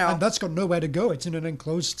 Yeah. I don't know. And that's got nowhere to go. It's in an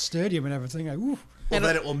enclosed stadium and everything. Ooh, Well,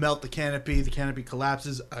 then it will melt the canopy. The canopy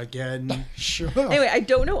collapses again. sure. Anyway, I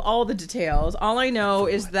don't know all the details. All I know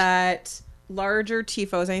is that larger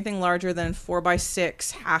tifos, anything larger than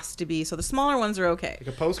 4x6 has to be. So the smaller ones are okay. Like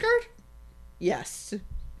a postcard? Yes.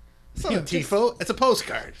 It's not a tifo. It's a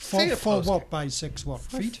postcard. Say a For postcard. what by 6 what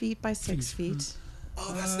 4 feet? feet by 6 feet.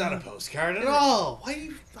 Oh, that's not a postcard at all. Why do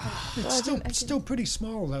you... It's still pretty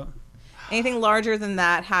small though. Anything larger than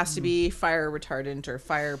that has to be fire retardant or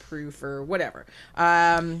fireproof or whatever.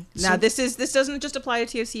 Now this doesn't just apply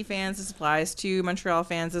to TFC fans. This applies to Montreal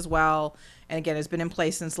fans as well. And again, it's been in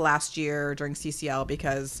place since last year during CCL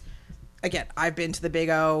because, again, I've been to the Big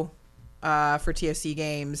O for TFC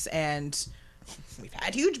games and we've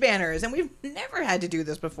had huge banners and we've never had to do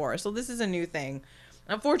this before. So this is a new thing.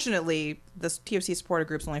 Unfortunately, the TFC supporter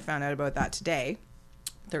groups only found out about that today,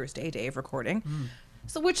 Thursday, day of recording.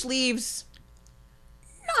 So which leaves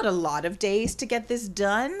not a lot of days to get this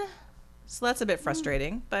done. So that's a bit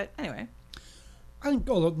frustrating. But anyway. I think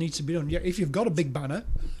all that needs to be done. Yeah, if you've got a big banner,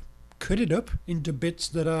 cut it up into bits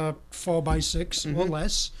that are 4x6 or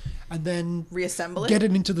less, and then Reassemble it? get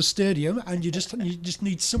it into the stadium. And you just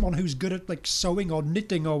need someone who's good at like sewing or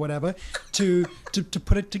knitting or whatever to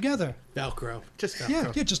put it together. Velcro. Just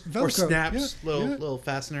Velcro. Yeah, just Or Velcro. snaps, Yeah, yeah. little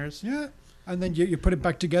fasteners. Yeah, and then you put it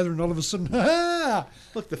back together, and all of a sudden, ha!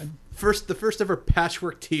 Look, the first ever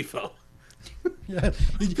patchwork tifo. Yeah,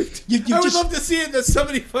 you I would just, love to see it that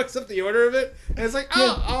somebody fucks up the order of it, and it's like,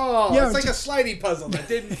 Yeah, it's like just- a slidey puzzle that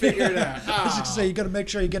didn't figure it out. I was going to say, you got to make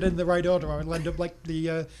sure you get it in the right order, or it'll end up like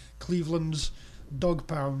the Cleveland dog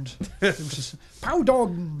pound. It was just, pow dog.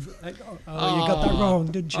 Like, you got that wrong,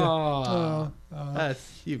 didn't you?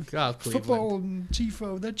 You got Cleveland. Football and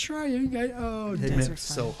tifo, they're trying. They Those meant are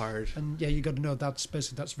so hard. And yeah, you got to know that's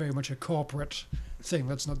very much a corporate thing.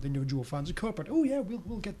 That's not the individual fans. A corporate. Oh yeah,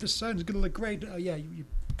 we'll get this sound. It's going to look great. Yeah, you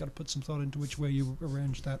got to put some thought into which way you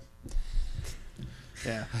arrange that.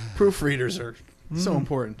 Yeah, proofreaders are so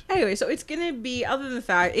important. Anyway, so it's going to be, other than the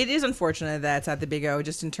fact, it is unfortunate that it's at the Big O,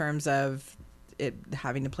 just in terms of it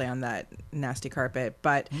having to play on that nasty carpet,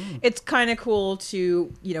 but it's kind of cool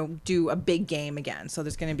to, do a big game again. So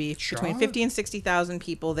there's going to be between 50 and 60,000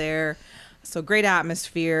 people there. So great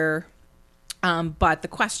atmosphere. But the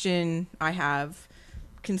question I have,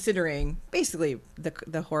 considering basically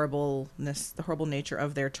the horrible nature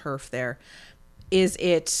of their turf there, is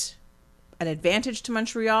it an advantage to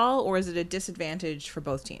Montreal or is it a disadvantage for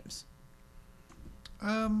both teams?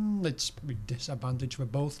 It's a disadvantage for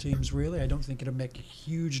both teams, really. I don't think it'll make a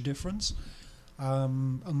huge difference,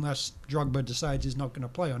 unless Drogba decides he's not going to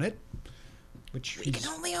play on it, which We he's can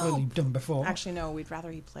only clearly hope. done before. Actually, no, we'd rather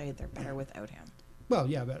he played. They're better without him. Well,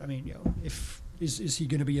 yeah, but I mean, if is he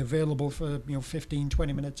going to be available for 15,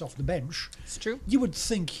 20 minutes off the bench? It's true. You would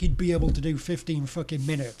think he'd be able to do 15 fucking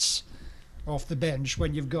minutes off the bench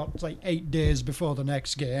when you've got like 8 days before the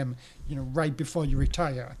next game, right before you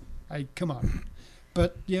retire. Come on.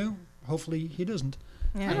 But, hopefully he doesn't.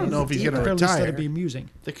 Yeah, I don't know if he's He going to apparently said retire. it'd be amusing.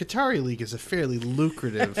 The Qatari League is a fairly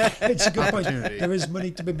lucrative It's a good point. opportunity. There is money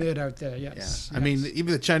to be made out there, Yeah. yes. I mean,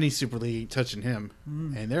 even the Chinese Super League ain't touching him,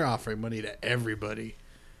 and they're offering money to everybody.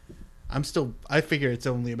 I figure it's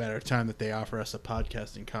only a matter of time that they offer us a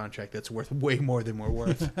podcasting contract that's worth way more than we're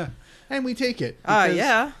worth, and we take it.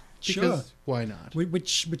 Yeah. Sure. Because why not?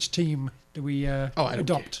 Which team do we I don't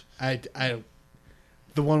adopt? care. I don't.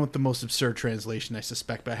 The one with the most absurd translation, I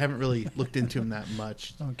suspect, but I haven't really looked into him that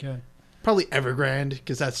much. Okay. Probably Evergrande,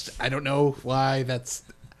 because I don't know why that's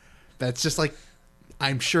just like,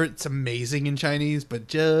 I'm sure it's amazing in Chinese, but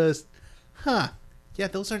just, yeah,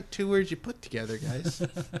 those aren't two words you put together, guys.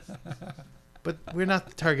 But we're not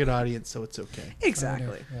the target audience, so it's okay.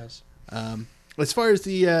 Exactly. Yes. As far as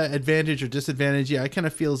the advantage or disadvantage, yeah, I kind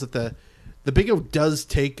of feel that the Big O does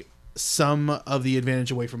take some of the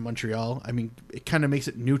advantage away from Montreal. I mean, it kind of makes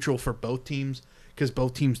it neutral for both teams because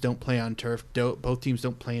both teams don't play on turf. Both teams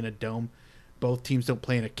don't play in a dome. Both teams don't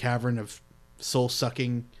play in a cavern of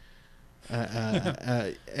soul-sucking. And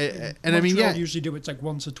Montreal I mean, yeah, usually do it like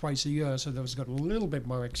once or twice a year, so those got a little bit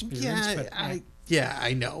more experience. yeah, but,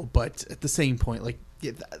 I know, but at the same point, like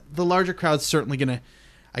the larger crowd's certainly gonna,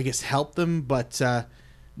 I guess, help them, but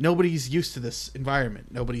nobody's used to this environment.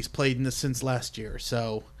 Nobody's played in this since last year,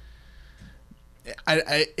 so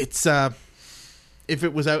it's if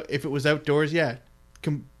it was outdoors, yeah,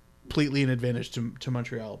 completely an advantage to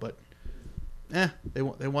Montreal, but they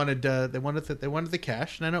wanted the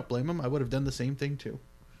cash, and I don't blame them. I would have done the same thing too.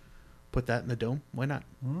 Put that in the dome. Why not?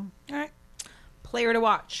 All right. Player to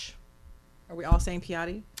watch. Are we all saying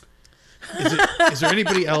Piatti? Is there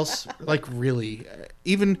anybody else like really?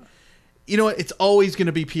 Even, you know what? It's always going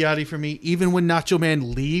to be Piatti for me. Even when Nacho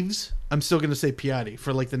Man leaves, I'm still going to say Piatti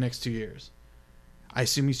for like the next 2 years. I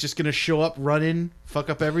assume he's just going to show up, run in, fuck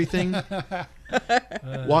up everything,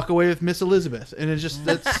 walk away with Miss Elizabeth, and it's just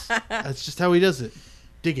that's just how he does it.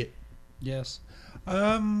 Dig it. Yes.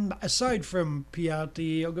 Aside from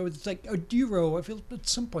Piatti, I'll go with like Oduro. I feel at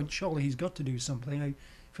some point surely he's got to do something. I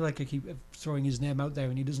feel like I keep throwing his name out there,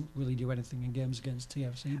 and he doesn't really do anything in games against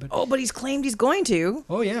TFC. But Oh, but he's claimed he's going to.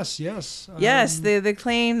 oh yes. Yes, the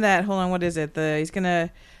claim that, hold on, what is it? He's going to...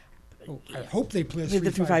 I hope they play The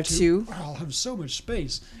 3-5-2. 3-5-2. I'll have so much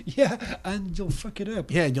space. Yeah, and you'll fuck it up.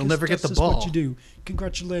 Yeah, and you'll 'Cause never get that's the just what ball. you do.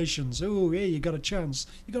 Congratulations. Oh, yeah, you got a chance.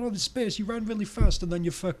 You got all this space. You ran really fast, and then you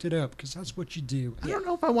fucked it up, because that's what you do. I don't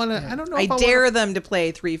know if I want to. I don't know. I if dare them to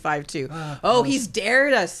play 3-5-2. He's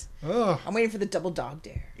dared us. Oh, I'm waiting for the double dog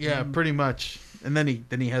dare. Yeah, pretty much. And then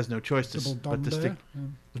he has no choice double but to dom stick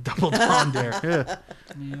there. double Don Dare. Yeah.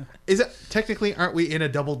 Yeah. Is it technically? Aren't we in a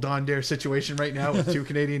double Don Dare situation right now with two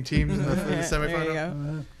Canadian teams in the There you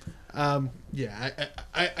semifinal? go. Yeah,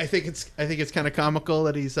 I think it's kind of comical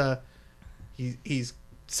that he's he's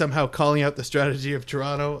somehow calling out the strategy of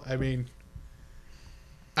Toronto. I mean,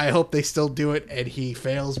 I hope they still do it and he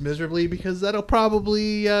fails miserably, because that'll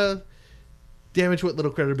probably damage what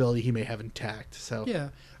little credibility he may have intact. So Yeah,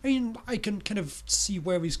 I mean, I can kind of see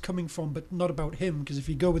where he's coming from, but not about him, because if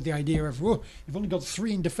you go with the idea of, oh, you've only got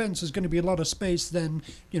 3 in defence, there's going to be a lot of space, then,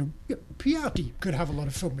 Piatti could have a lot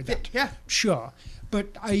of fun with that. Yeah. Sure.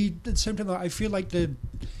 But at the same time, I feel like the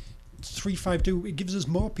 3-5-2, it gives us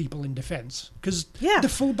more people in defence, because the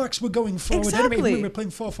fullbacks were going forward anyway. Exactly. When we were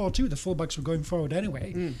playing 4-4-2, the fullbacks were going forward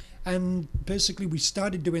anyway. And basically we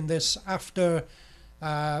started doing this after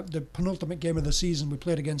the penultimate game of the season. We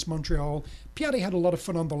played against Montreal. Piatti had a lot of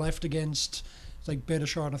fun on the left against like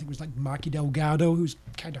Berdashar, and I think it was like Marky Delgado, who's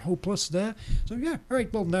kind of hopeless there. So yeah, all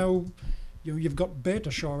right, well now you've got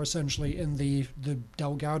Berdashar essentially in the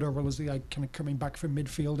Delgado role as the kind of coming back from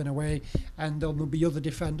midfield in a way, and there'll be other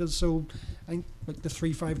defenders. So I think like the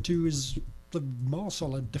 3-5-2 is the more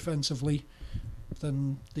solid defensively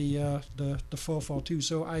than the 4-4-2.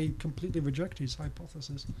 So I completely reject his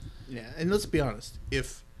hypothesis. yeah, and let's be honest.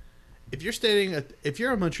 If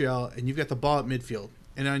you're in Montreal and you've got the ball at midfield,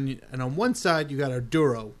 and on one side you got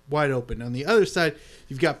Arduro wide open, on the other side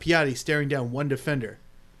you've got Piatti staring down one defender,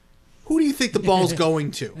 who do you think the ball's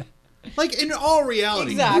going to? Like, in all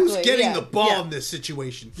reality, Exactly, who's getting yeah, the ball yeah. in this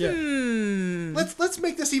situation? Yeah. Let's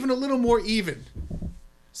make this even a little more even.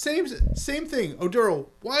 Same thing. Oduro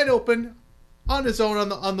wide open, on his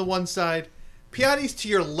own on the one side. Piatti's to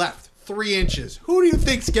your left, 3 inches. Who do you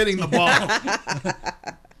think's getting the ball?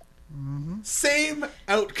 Same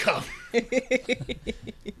outcome.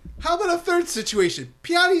 How about a third situation?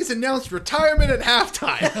 Piatti's announced retirement at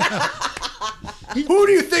halftime. Who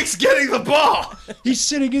do you think's getting the ball? He's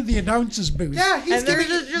sitting in the announcer's booth. Yeah, he's And they're,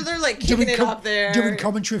 giving. they're like kicking it up there. doing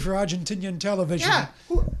commentary for Argentinian television. Yeah,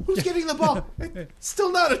 who's getting the ball? It's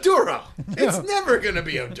still not Oduro. It's never gonna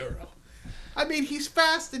be Oduro. I mean, he's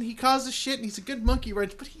fast and he causes shit and he's a good monkey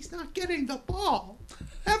wrench, but he's not getting the ball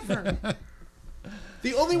ever.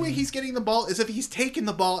 The only way he's getting the ball is if he's taken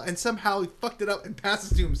the ball and somehow he fucked it up and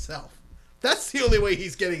passes to himself. That's the only way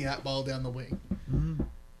he's getting that ball down the wing.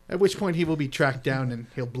 At which point he will be tracked down and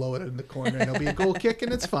he'll blow it in the corner and it'll be a goal kick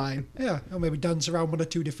and it's fine. Yeah, or maybe dance around 1 or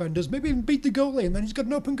 2 defenders, maybe even beat the goalie, and then he's got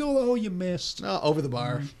an open goal. Oh, you missed. Oh, over the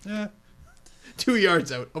bar. Yeah. 2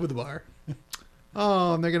 yards out, over the bar.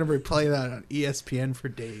 Oh, and they're going to replay that on ESPN for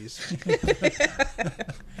days.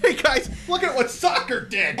 Hey, guys, look at what soccer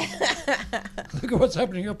did. Look at what's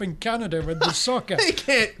happening up in Canada with the soccer. They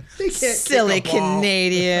can't Silly kick a ball.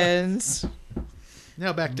 Canadians.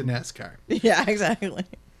 Now back to NASCAR. Yeah, exactly.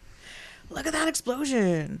 Look at that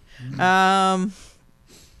explosion. All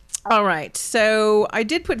right. So I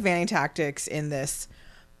did put Vanny Tactics in this,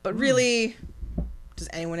 but really, does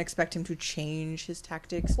anyone expect him to change his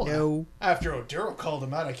tactics? No. After Oduro called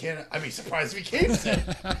him out, I'd be surprised if he came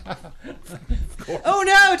to. Oh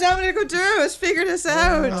no, Dominic Oduro has figured us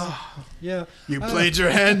out. Yeah. You played your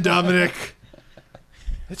hand, Dominic.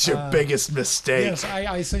 It's your biggest mistake. Yes,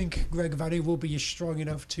 I think Greg Vanny will be strong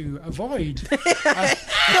enough to avoid.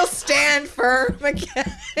 He'll stand firm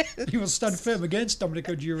again. He will stand firm against Dominic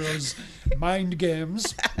Oduro's mind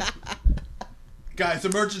games. Guys,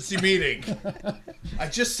 emergency meeting. I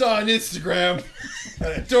just saw on Instagram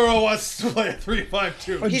that Oduro wants to play a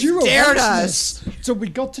 3-5-2. He's Oduro dared wants us. this. So we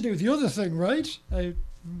got to do the other thing, right?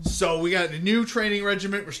 So we got a new training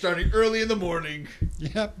regiment. We're starting early in the morning.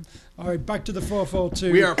 Yep. All right, back to the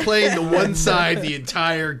 4-4-2. We are playing the one side the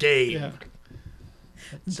entire game. Yeah.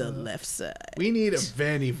 The left side. We need a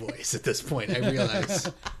Vanny voice at this point, I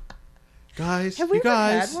realize. Guys, Have we you ever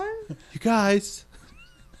guys, had one? you guys.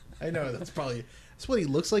 I know that's what he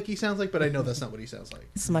looks like he sounds like, but I know that's not what he sounds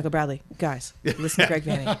like. This is Michael Bradley. Guys, listen to Greg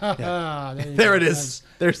Vanny. Ah, there you There go. it is.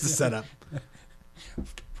 There's the setup.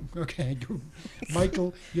 Okay,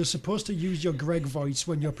 Michael, you're supposed to use your Greg voice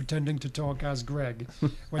when you're pretending to talk as Greg.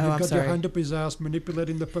 When you've I'm got sorry. your hand up his ass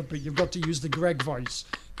manipulating the puppet, you've got to use the Greg voice.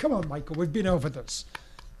 Come on, Michael, we've been over this.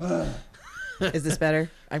 Is this better?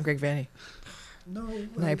 I'm Greg Vanny. No,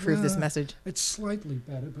 And I approve this message. It's slightly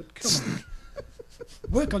better, but come on.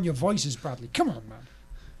 Work on your voices, Bradley. Come on,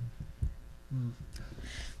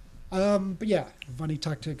 man. But yeah, Vanny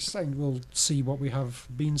Tactics, and we'll see what we have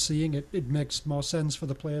been seeing. It makes more sense for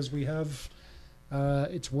the players we have.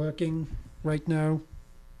 It's working right now.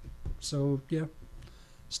 So yeah,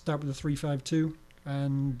 start with a 3-5-2,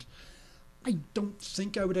 and I don't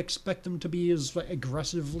think I would expect them to be as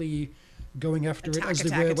aggressively going after it as they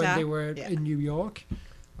were when they were in New York.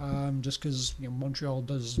 Just because Montreal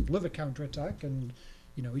does live a counter-attack, and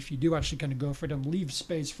if you do actually kind of go for it and leave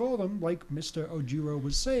space for them, like Mr. Ojuro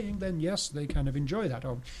was saying, then yes, they kind of enjoy that.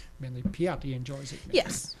 Or mainly Piatti enjoys it. maybe.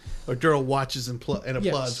 Yes. Or Daryl watches and applauds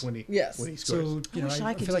Yes. when he Yes. when he scores. So, wish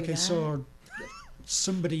I could feel like do I that. saw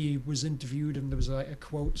somebody was interviewed and there was a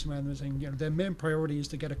quote somewhere that was saying, their main priority is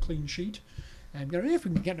to get a clean sheet. And if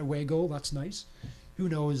we can get an away goal, that's nice. Who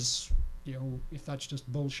knows, if that's just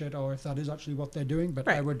bullshit or if that is actually what they're doing. But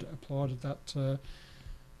I Right. would applaud that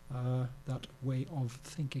way of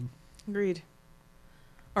thinking. Agreed.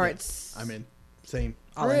 All right. I'm in. Same.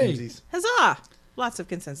 All Hooray. Samesies. Huzzah! Lots of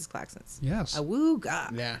consensus claxons. Yes.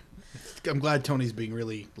 Awooga. Yeah. I'm glad Tony's being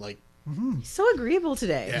really He's so agreeable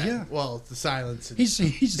today. yeah. Well, it's the silence. He's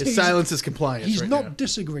His silence is compliance. He's right not now.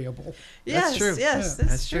 disagreeable. Yes, That's true. yes, Yeah. that's,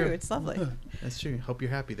 That's true. true. It's lovely. That's true. Hope you're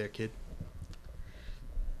happy there, kid.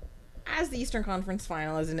 As the Eastern Conference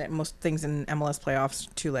Final, as in most things in MLS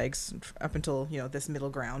playoffs, 2 legs up until this middle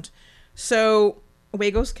ground. So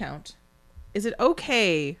away goes count. Is it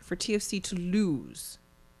okay for TFC to lose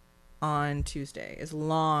on Tuesday as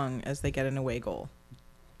long as they get an away goal?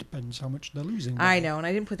 Depends how much they're losing. I know, and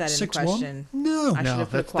I didn't put that in the 6-1? question. No. I should have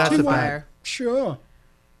put a that's a qualifier. bad- Sure.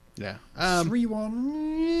 Yeah.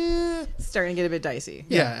 3-1. Yeah. It's starting to get a bit dicey.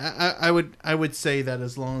 Yeah, I would say that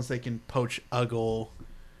as long as they can poach a goal,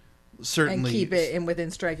 certainly And keep it in within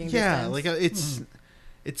striking Yeah, distance.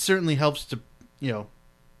 it certainly helps to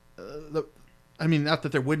I mean, not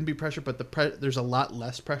that there wouldn't be pressure, but there's a lot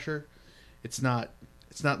less pressure. It's not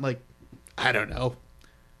like, I don't know,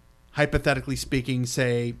 hypothetically speaking,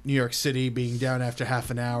 say New York City being down after half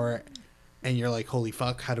an hour, and you're like, holy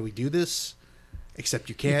fuck, how do we do this? Except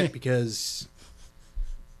you can't because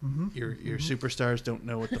your superstars don't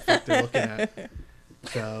know what the fuck they're looking at.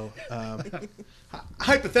 So,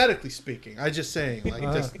 hypothetically speaking, I'm just saying, like,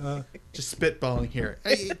 just spitballing here.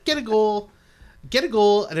 Hey, get a goal,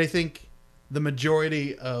 and I think the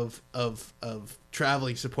majority of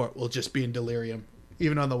traveling support will just be in delirium,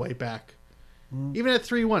 even on the way back. Even at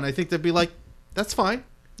 3-1, I think they'd be like, "That's fine,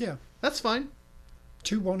 Yeah. that's fine."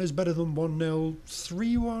 2-1 is better than 1-0.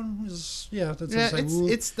 3-1 is that's Yeah, insane.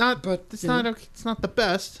 it's not, But, it's you know. not, it's not the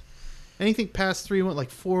best. Anything past 3-1, like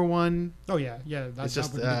 4-1, Oh yeah, that It's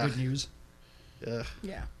just, would be good news.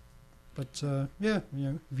 Yeah. But if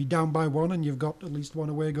you're down by 1 and you've got at least 1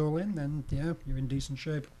 away goal in, then you're in decent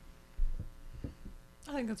shape.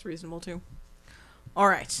 I think that's reasonable too. All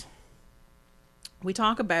right. We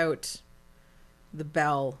talk about the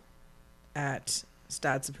bell at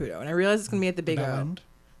Stade Saputo, and I realize it's going to be at the Big Bell O, end.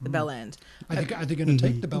 the bell end. Are they going to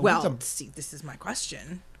take the bell with Well, them? see, this is my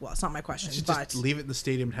question. Well, it's not my question, should but just leave it in the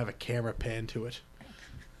stadium and have a camera pan to it.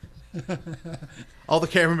 All the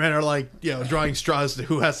cameramen are like, drawing straws to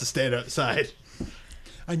who has to stand outside.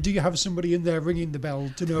 And do you have somebody in there ringing the bell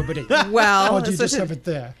to nobody? well, or do you so just have it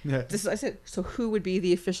there? Yeah. I said, so who would be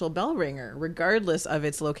the official bell ringer, regardless of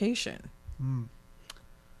its location?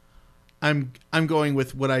 I'm going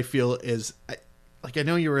with what I feel is, I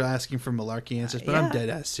know you were asking for malarkey answers, but I'm Yeah. dead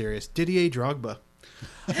ass serious. Didier Drogba.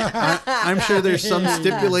 I'm sure there's some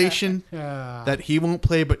stipulation that he won't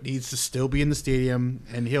play, but needs to still be in the stadium,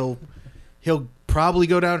 and he'll probably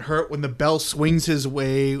go down hurt when the bell swings his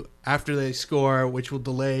way after they score, which will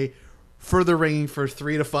delay further ringing for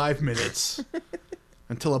 3 to 5 minutes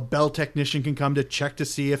until a bell technician can come to check to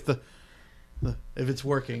see if if it's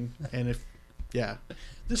working, and if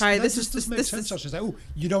Hi, This this doesn't make is- sense. It's like,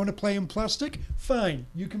 you don't want to play in plastic? Fine,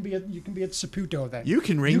 you can be at Saputo then. You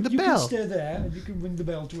can ring the You bell. can stay there and you can ring the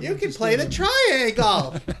bell to. You can play the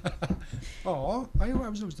triangle. Oh, I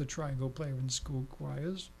was always the triangle player in school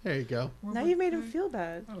choirs. There you go. Now you made him feel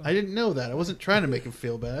bad. I didn't know that. I wasn't trying to make him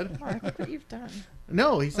feel bad. Mark, look what you've done.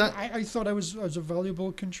 No, he's not. I thought I was a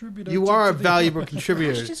valuable contributor. You to- are a to the- valuable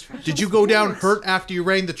contributor. just for Did you go down sports. hurt after you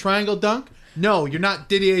rang the triangle dunk? No, you're not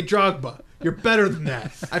Didier Drogba. You're better than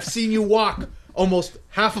that. I've seen you walk almost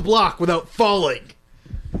half a block without falling.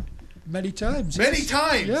 Many times. Many yes.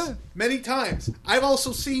 times. Yeah. Many times. I've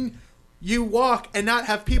also seen you walk and not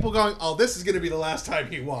have people going, oh, this is going to be the last time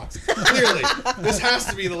he walks. Clearly, this has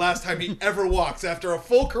to be the last time he ever walks. After a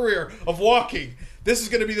full career of walking, this is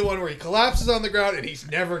going to be the one where he collapses on the ground and he's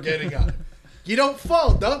never getting up. You don't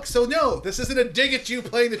fall, Dunk, so no, this isn't a dig at you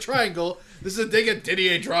playing the triangle. This is a dig at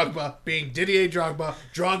Didier Drogba being Didier Drogba,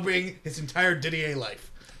 Drogbaing his entire Didier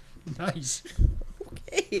life. Nice.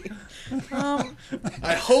 Hey.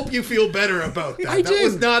 I hope you feel better about that. I That do.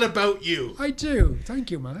 was not about you. I do.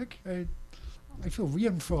 Thank you, Mark. I feel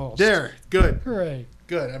reinforced. There, good. Hooray.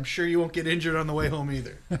 Good. I'm sure you won't get injured on the way home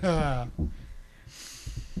either. All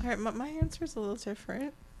right, my answer's a little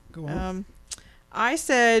different. Go on. I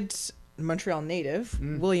said Montreal native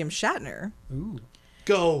Mm. William Shatner. Ooh.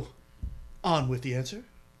 Go. On with the answer.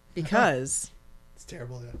 Because It's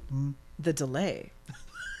terrible. Yeah. the delay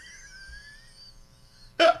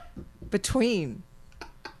between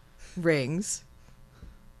rings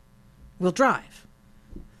will drive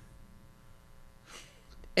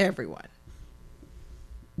everyone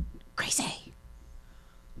crazy.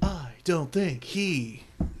 I don't think he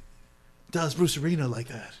does Bruce Arena like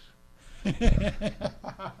that.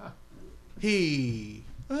 He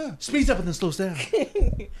speeds up and then slows down.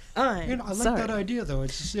 I'm You know, I like sorry. that idea though.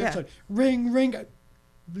 It's just, Yeah. it's like ring, ring,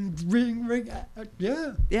 ring.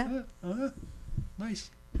 Yeah. Yeah. Nice.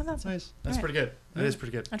 Oh, that's Nice. That's pretty good. That is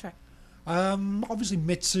pretty good. I try. Obviously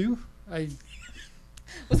Mitsu. I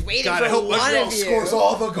Was waiting God, for I hope one Montreal of you. scores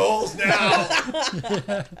all the goals now.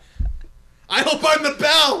 I hope I'm the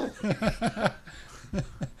bell.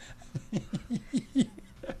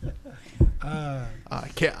 I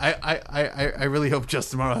can't. I really hope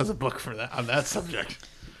Just Tomorrow has a book for that on that subject.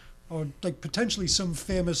 or like potentially some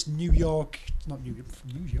famous New York, not New York,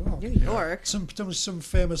 New York. New York. Some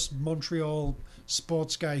famous Montreal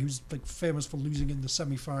sports guy who's like famous for losing in the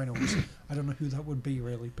semifinals. I don't know who that would be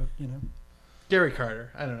really, but you know. Gary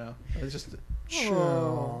Carter. I don't know. It's just.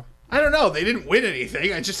 Sure. I don't know. They didn't win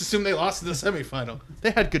anything. I just assumed they lost in the semifinal.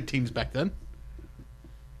 They had good teams back then.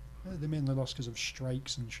 They mainly lost because of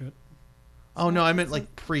strikes and shit. Oh no, I meant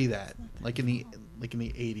like pre that, like in the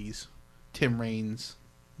 80s. Tim Raines,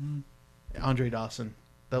 Andre Dawson.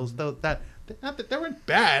 Not that they weren't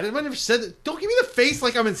bad. I never said that. Don't give me the face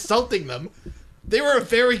like I'm insulting them. They were a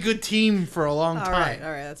very good team for a long All time.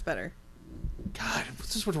 right, that's better. God,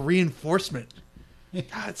 what's this with reinforcement?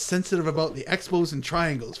 God, sensitive about the Expos and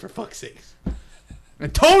triangles, for fuck's sake.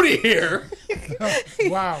 And Tony here.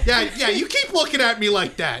 Wow. Yeah, you keep looking at me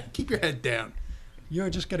like that. Keep your head down. You're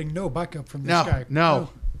just getting no backup from this No, guy.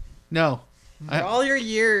 no. For all your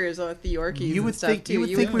years with the Yorkies You would and stuff think- too, you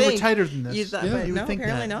would think we were tighter than this. You thought, Yeah, but you would no, think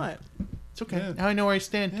apparently that. not. It's okay. Yeah. Now I know where I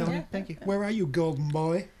stand, Tony. Yeah. Thank you. Where are you, golden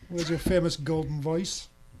boy? Where's your famous golden voice?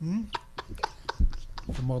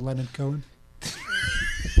 For more Leonard Cohen.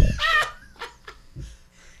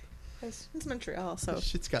 It's Montreal, so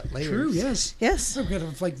Shit's got layers. True, yes. yes. I'm kind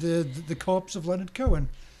of like the corpse of Leonard Cohen.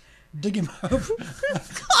 Dig him up.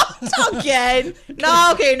 Again.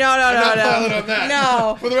 No, okay, no. not filing on that.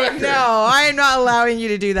 No. For the record. No, I am not allowing you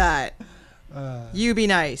to do that. You be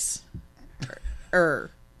nice.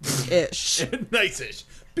 Ish. Nice-ish.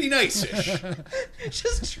 Be nice-ish.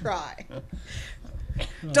 Just try.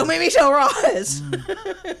 Don't make me tell Roz.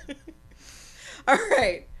 All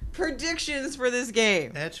right. Predictions for this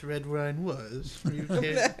game. That's Red Wine was. You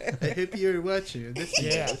can't- I hope you're watching. This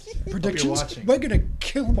Yeah. is. Predictions? watching. We're going to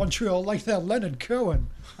kill Montreal like that Leonard Cohen.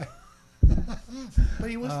 But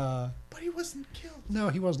he was. But he wasn't killed. No,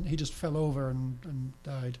 he wasn't. He just fell over and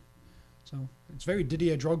died. So it's very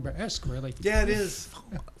Didier Drogba-esque, really. Yeah, it is.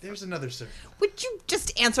 There's another sir. Would you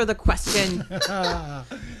just answer the question?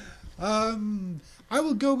 I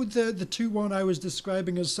will go with the 2-1 I was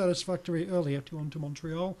describing as satisfactory earlier, 2-1 to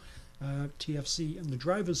Montreal. TFC in the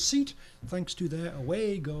driver's seat, thanks to their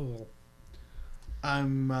away goal.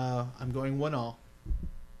 I'm going 1-1.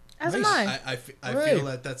 As am Nice. I. I Right. feel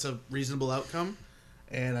that that's a reasonable outcome,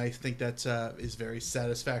 and I think that is very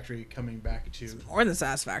satisfactory coming back More than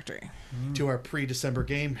satisfactory. to our pre-December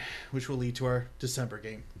game, which will lead to our December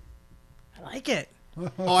game. I like it.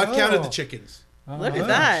 Oh, I've counted the chickens. Look at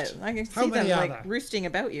that. I can How see them many are like there? roosting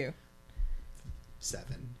about you.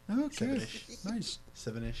 7. Okay, Seven-ish. nice,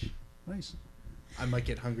 7-ish. nice. I might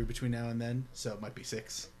get hungry between now and then, so it might be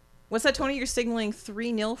 6. What's that, Tony? You're signaling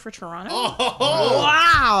 3-0 for Toronto? Oh,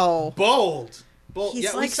 Wow. bold. He's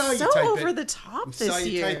Yeah, we like saw you so type over it. the top We this saw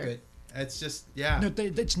you year. type it. It's just, yeah. No,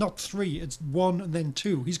 it's not 3, it's 1 and then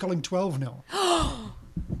 2. He's calling 12 now.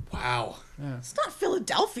 Wow. It's not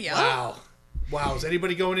Philadelphia. Wow. Is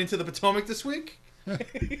anybody going into the Potomac this week?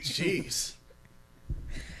 Jeez.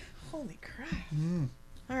 Holy crap.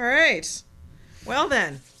 All right. Well,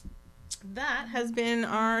 then, that has been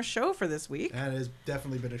our show for this week. That has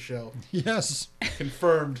definitely been a show. Yes.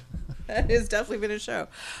 Confirmed. That has definitely been a show.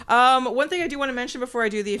 One thing I do want to mention before I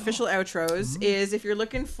do the official outros is if you're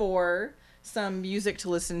looking for some music to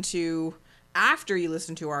listen to after you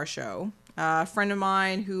listen to our show, a friend of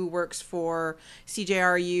mine who works for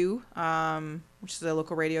CJRU, which is a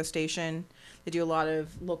local radio station, they do a lot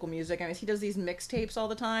of local music. I mean, he does these mixtapes all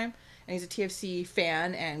the time, and he's a TFC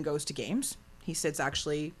fan and goes to games. He sits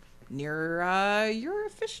actually near your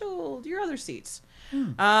other seats.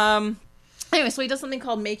 Anyway, so he does something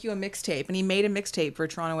called Make You a Mixtape, and he made a mixtape for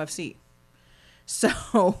Toronto FC.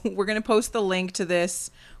 So we're going to post the link to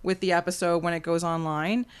this with the episode when it goes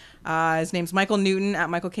online. His name's Michael Newton, at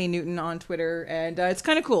Michael K. Newton on Twitter. And it's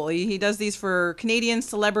kind of cool. He does these for Canadian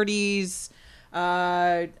celebrities,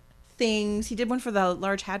 things. He did one for the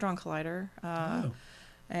Large Hadron Collider.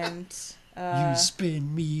 And... you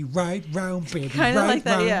spin me right round, baby, kinda right like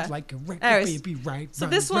that, round, yeah. like a record, Anyways, baby, right So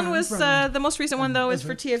round, this one round, was round. the most recent one though is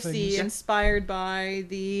for Other TFC, things. inspired by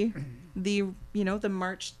the the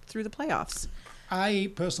march through the playoffs.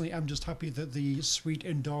 I personally am just happy that the sweet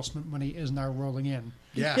endorsement money is now rolling in.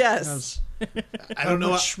 Yeah. Yes. Because I don't know.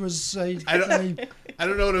 much was I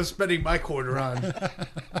don't know what I'm spending my quarter on,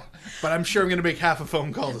 but I'm sure I'm going to make half a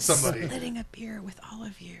phone call to somebody. Splitting a beer with all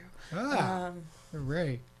of you.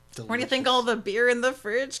 hooray. Where do you think all the beer in the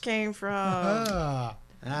fridge came from?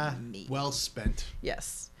 Well spent.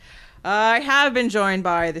 Yes. I have been joined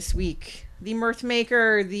by this week the mirth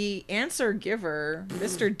maker, the answer giver,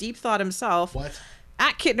 Mr. Deep Thought himself. What?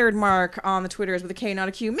 At Kitnerd Mark on the Twitters with a K, not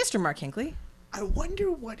a Q, Mr. Mark Hinkley. I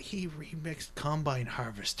wonder what he remixed Combine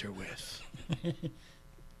Harvester with.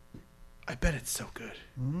 I bet it's so good.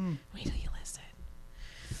 Wait till you listen.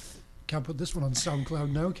 Can't put this one on SoundCloud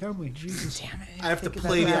now, can we? Jesus. Damn it. I have to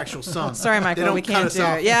play the actual song. Sorry, They Michael, don't we cut can't us do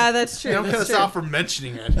off. it. Yeah, that's true. They don't cut that's us true. off for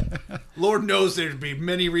mentioning it. Lord knows there'd be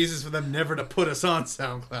many reasons for them never to put us on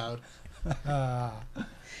SoundCloud.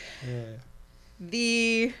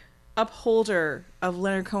 The upholder of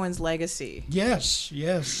Leonard Cohen's legacy Yes,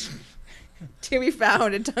 yes. to be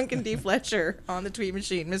found at Duncan D. Fletcher on the tweet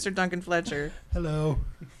machine. Mr. Duncan Fletcher. Hello.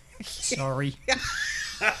 Sorry.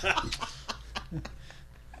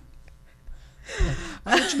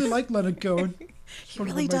 I actually like Leonard Cohen. He's one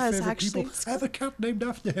really of my does, favorite actually. people. I have a cat named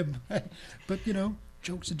after him. But,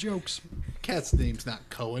 jokes are jokes. Cat's name's not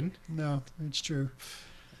Cohen. No, it's true.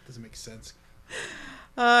 Doesn't make sense.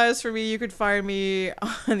 As for me, you could find me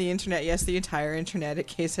on the internet. Yes, the entire internet at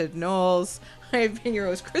Casehead Knowles. I've been your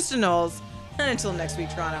host, Krista Knowles. And until next week,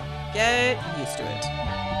 Toronto, get used to it.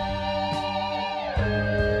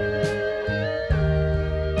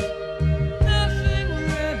 Nothing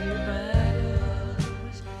really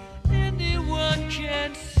matters. Anyone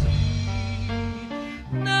can see.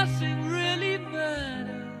 Nothing really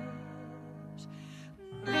matters.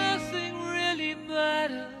 Nothing really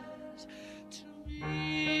matters to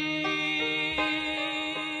me.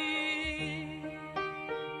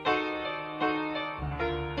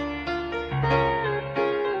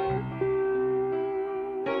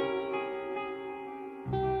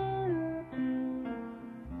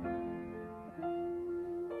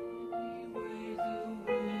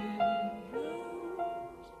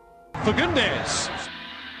 For goodness!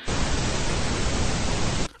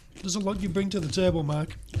 There's a lot you bring to the table,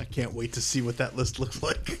 Mark. I can't wait to see what that list looks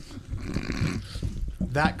like.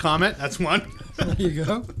 That comment, that's one. There you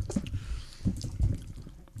go.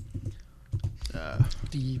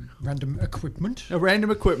 The random equipment.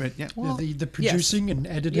 Random equipment, yeah. Well, The producing and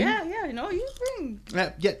editing. Yeah, no, you bring.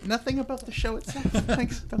 yet nothing about the show itself.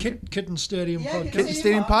 Thanks. Kitten Stadium podcast. Kitten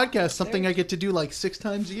Stadium podcast, something I get to do like 6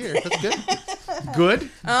 times a year. That's good. Good.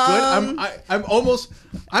 I'm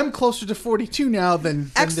closer to 42 now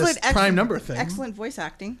than this prime number thing. Excellent voice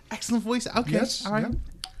acting. Excellent voice. Okay. Yes, All right. yeah.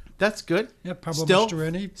 That's good. Yeah, Pablo Still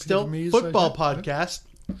Mastroeni, Vietnamese, football yeah. podcast.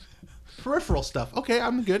 Peripheral stuff. Okay,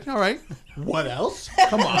 I'm good. All right. What else?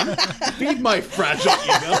 Come on. Feed my fragile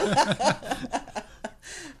ego.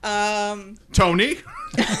 Tony.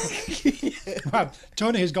 Wow,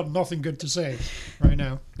 Tony has got nothing good to say right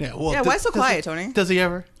now. Yeah. Well. Yeah, why so quiet, Tony? Does he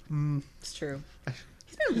ever? It's true.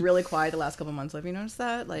 He's been really quiet the last couple months. Have you noticed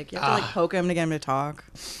that? Like, you have to poke him to get him to talk.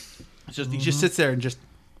 It's just he just sits there and just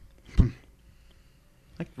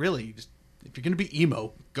like really. You just if you're gonna be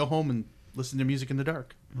emo, go home and listen to music in the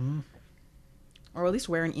dark. Or at least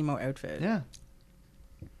wear an emo outfit. Yeah.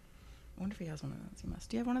 I wonder if he has one of those. He must.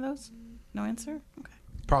 Do you have one of those? No answer? Okay.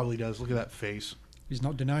 Probably does. Look at that face. He's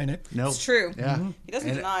not denying it. No. It's true. Yeah. He doesn't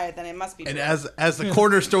And- deny it, then it must be And true. as the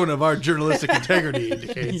cornerstone of our journalistic integrity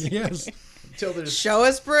indicates, Yes. until there's Show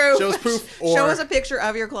us proof. Show us proof, Show or- us a picture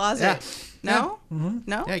of your closet. Yeah. No?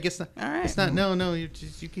 No? yeah, I guess not. All right. It's not. No. You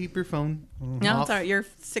keep your phone. No, off, it's all right. Your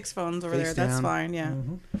 6 phones over face there. That's down. fine. Yeah.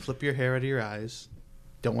 Flip your hair out of your eyes.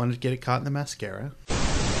 Don't want to get it caught in the mascara.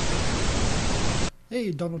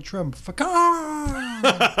 Hey, Donald Trump. Fuck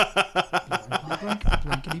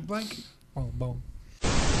Blankety blank. Boom, boom.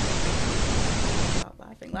 Stop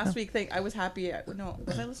laughing. Last week, I was happy. No,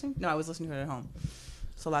 was I listening? No, I was listening to it at home.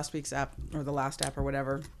 So last week's app, or the last app, or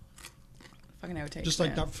whatever. Fucking outtakes. Just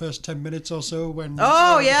like man. that first 10 minutes or so when...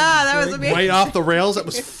 Oh, yeah, that was great. amazing. Right off the rails. That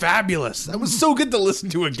was fabulous. That was so good to listen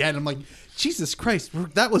to again. I'm like, Jesus Christ,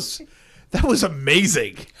 that was That was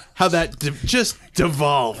amazing how that just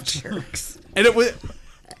devolved. And it was,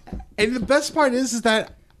 and the best part is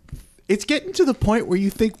that it's getting to the point where you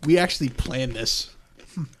think we actually planned this.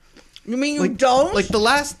 You mean you don't? Like the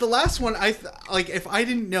last one, like if I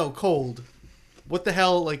didn't know cold, what the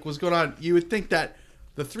hell like was going on, you would think that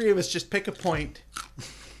the three of us just pick a point,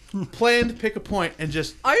 pick a point, and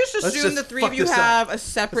just. I just let's assume the three of fuck you this have up. a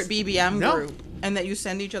separate BBM No. group and that you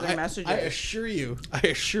send each other messages. I assure you,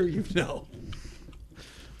 no.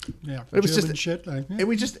 Yeah, It was German just shit. Like, yeah. And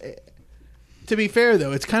we just, to be fair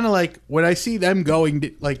though, it's kind of like when I see them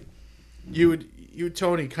going, like you,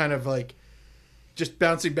 Tony, kind of like just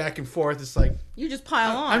bouncing back and forth. It's like You just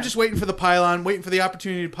pile on. I'm just waiting for the pylon, waiting for the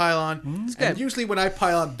opportunity to pile on. It's And good. usually when I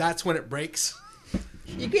pile on, that's when it breaks.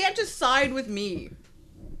 You can't just side with me.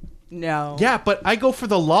 No. Yeah, but I go for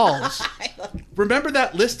the lulls. Remember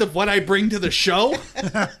that list of what I bring to the show?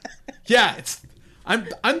 Yeah, I'm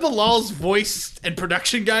the lulls voice and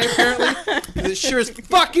production guy apparently. And it sure as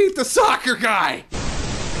fuck ain't the soccer guy.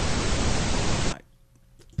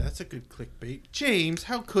 That's a good clickbait, James.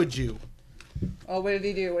 How could you? Oh, what did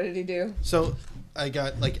he do? What did he do? So I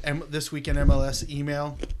got like this weekend MLS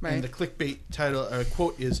email, Right. and the clickbait title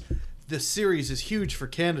quote is, "This series is huge for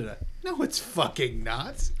Canada." No, it's fucking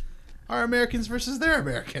not. Our Americans versus their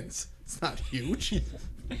Americans. It's not huge.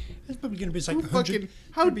 It's probably going to be like Who 100. fucking-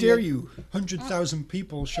 how dare you? 100,000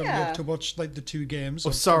 people showing Yeah. up to watch like the two games. Oh,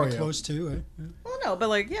 or sorry. Close to. Yeah. Well, no, but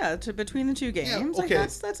like, yeah, between the two games, like okay.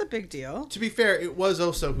 that's a big deal. To be fair, it was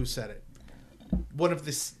Oso who said it. One of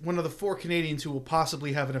the four Canadians who will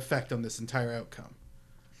possibly have an effect on this entire outcome.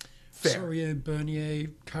 Fair. Sorry, Bernier,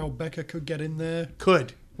 Kyle Becker could get in there.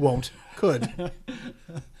 Could. Won't. Could.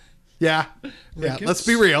 Yeah. Yeah. Ricketts. Let's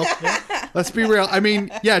be real. Let's be real. I mean,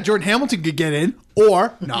 yeah, Jordan Hamilton could get in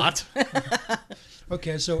or not.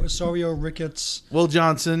 Okay, so Osorio, Ricketts. Will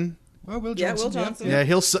Johnson. Well, Will Yeah, Johnson. Will Johnson. Yeah,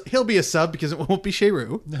 he'll be a sub because it won't be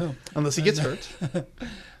Sheru. No. Unless he gets hurt.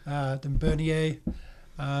 Then Bernier.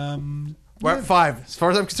 We're at 5. As far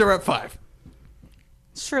as I'm concerned, we're at 5.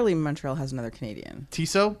 Surely Montreal has another Canadian.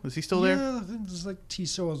 Tissot, is he still there? Yeah, I think there's like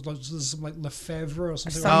Tissot, or there's some like Lefebvre or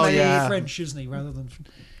something. Somebody- like that. Oh, yeah. French, isn't he? Rather than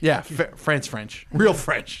Yeah, French. Real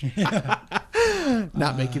French.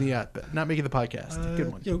 Not making the podcast.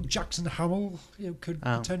 Good one. You know, Jackson Hamill, you know, could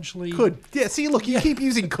potentially Could. Yeah, see, look, you keep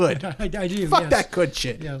using could. I do. Fuck yes. that could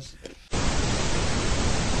shit. Yes,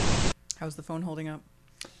 How's the phone holding up?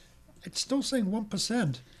 it's still saying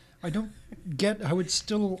 1%. I don't get how it's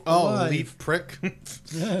still Oh, alive. leaf prick.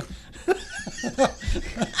 Yeah.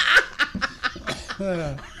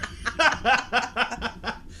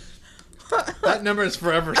 That number is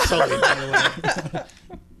forever sullied, by the way.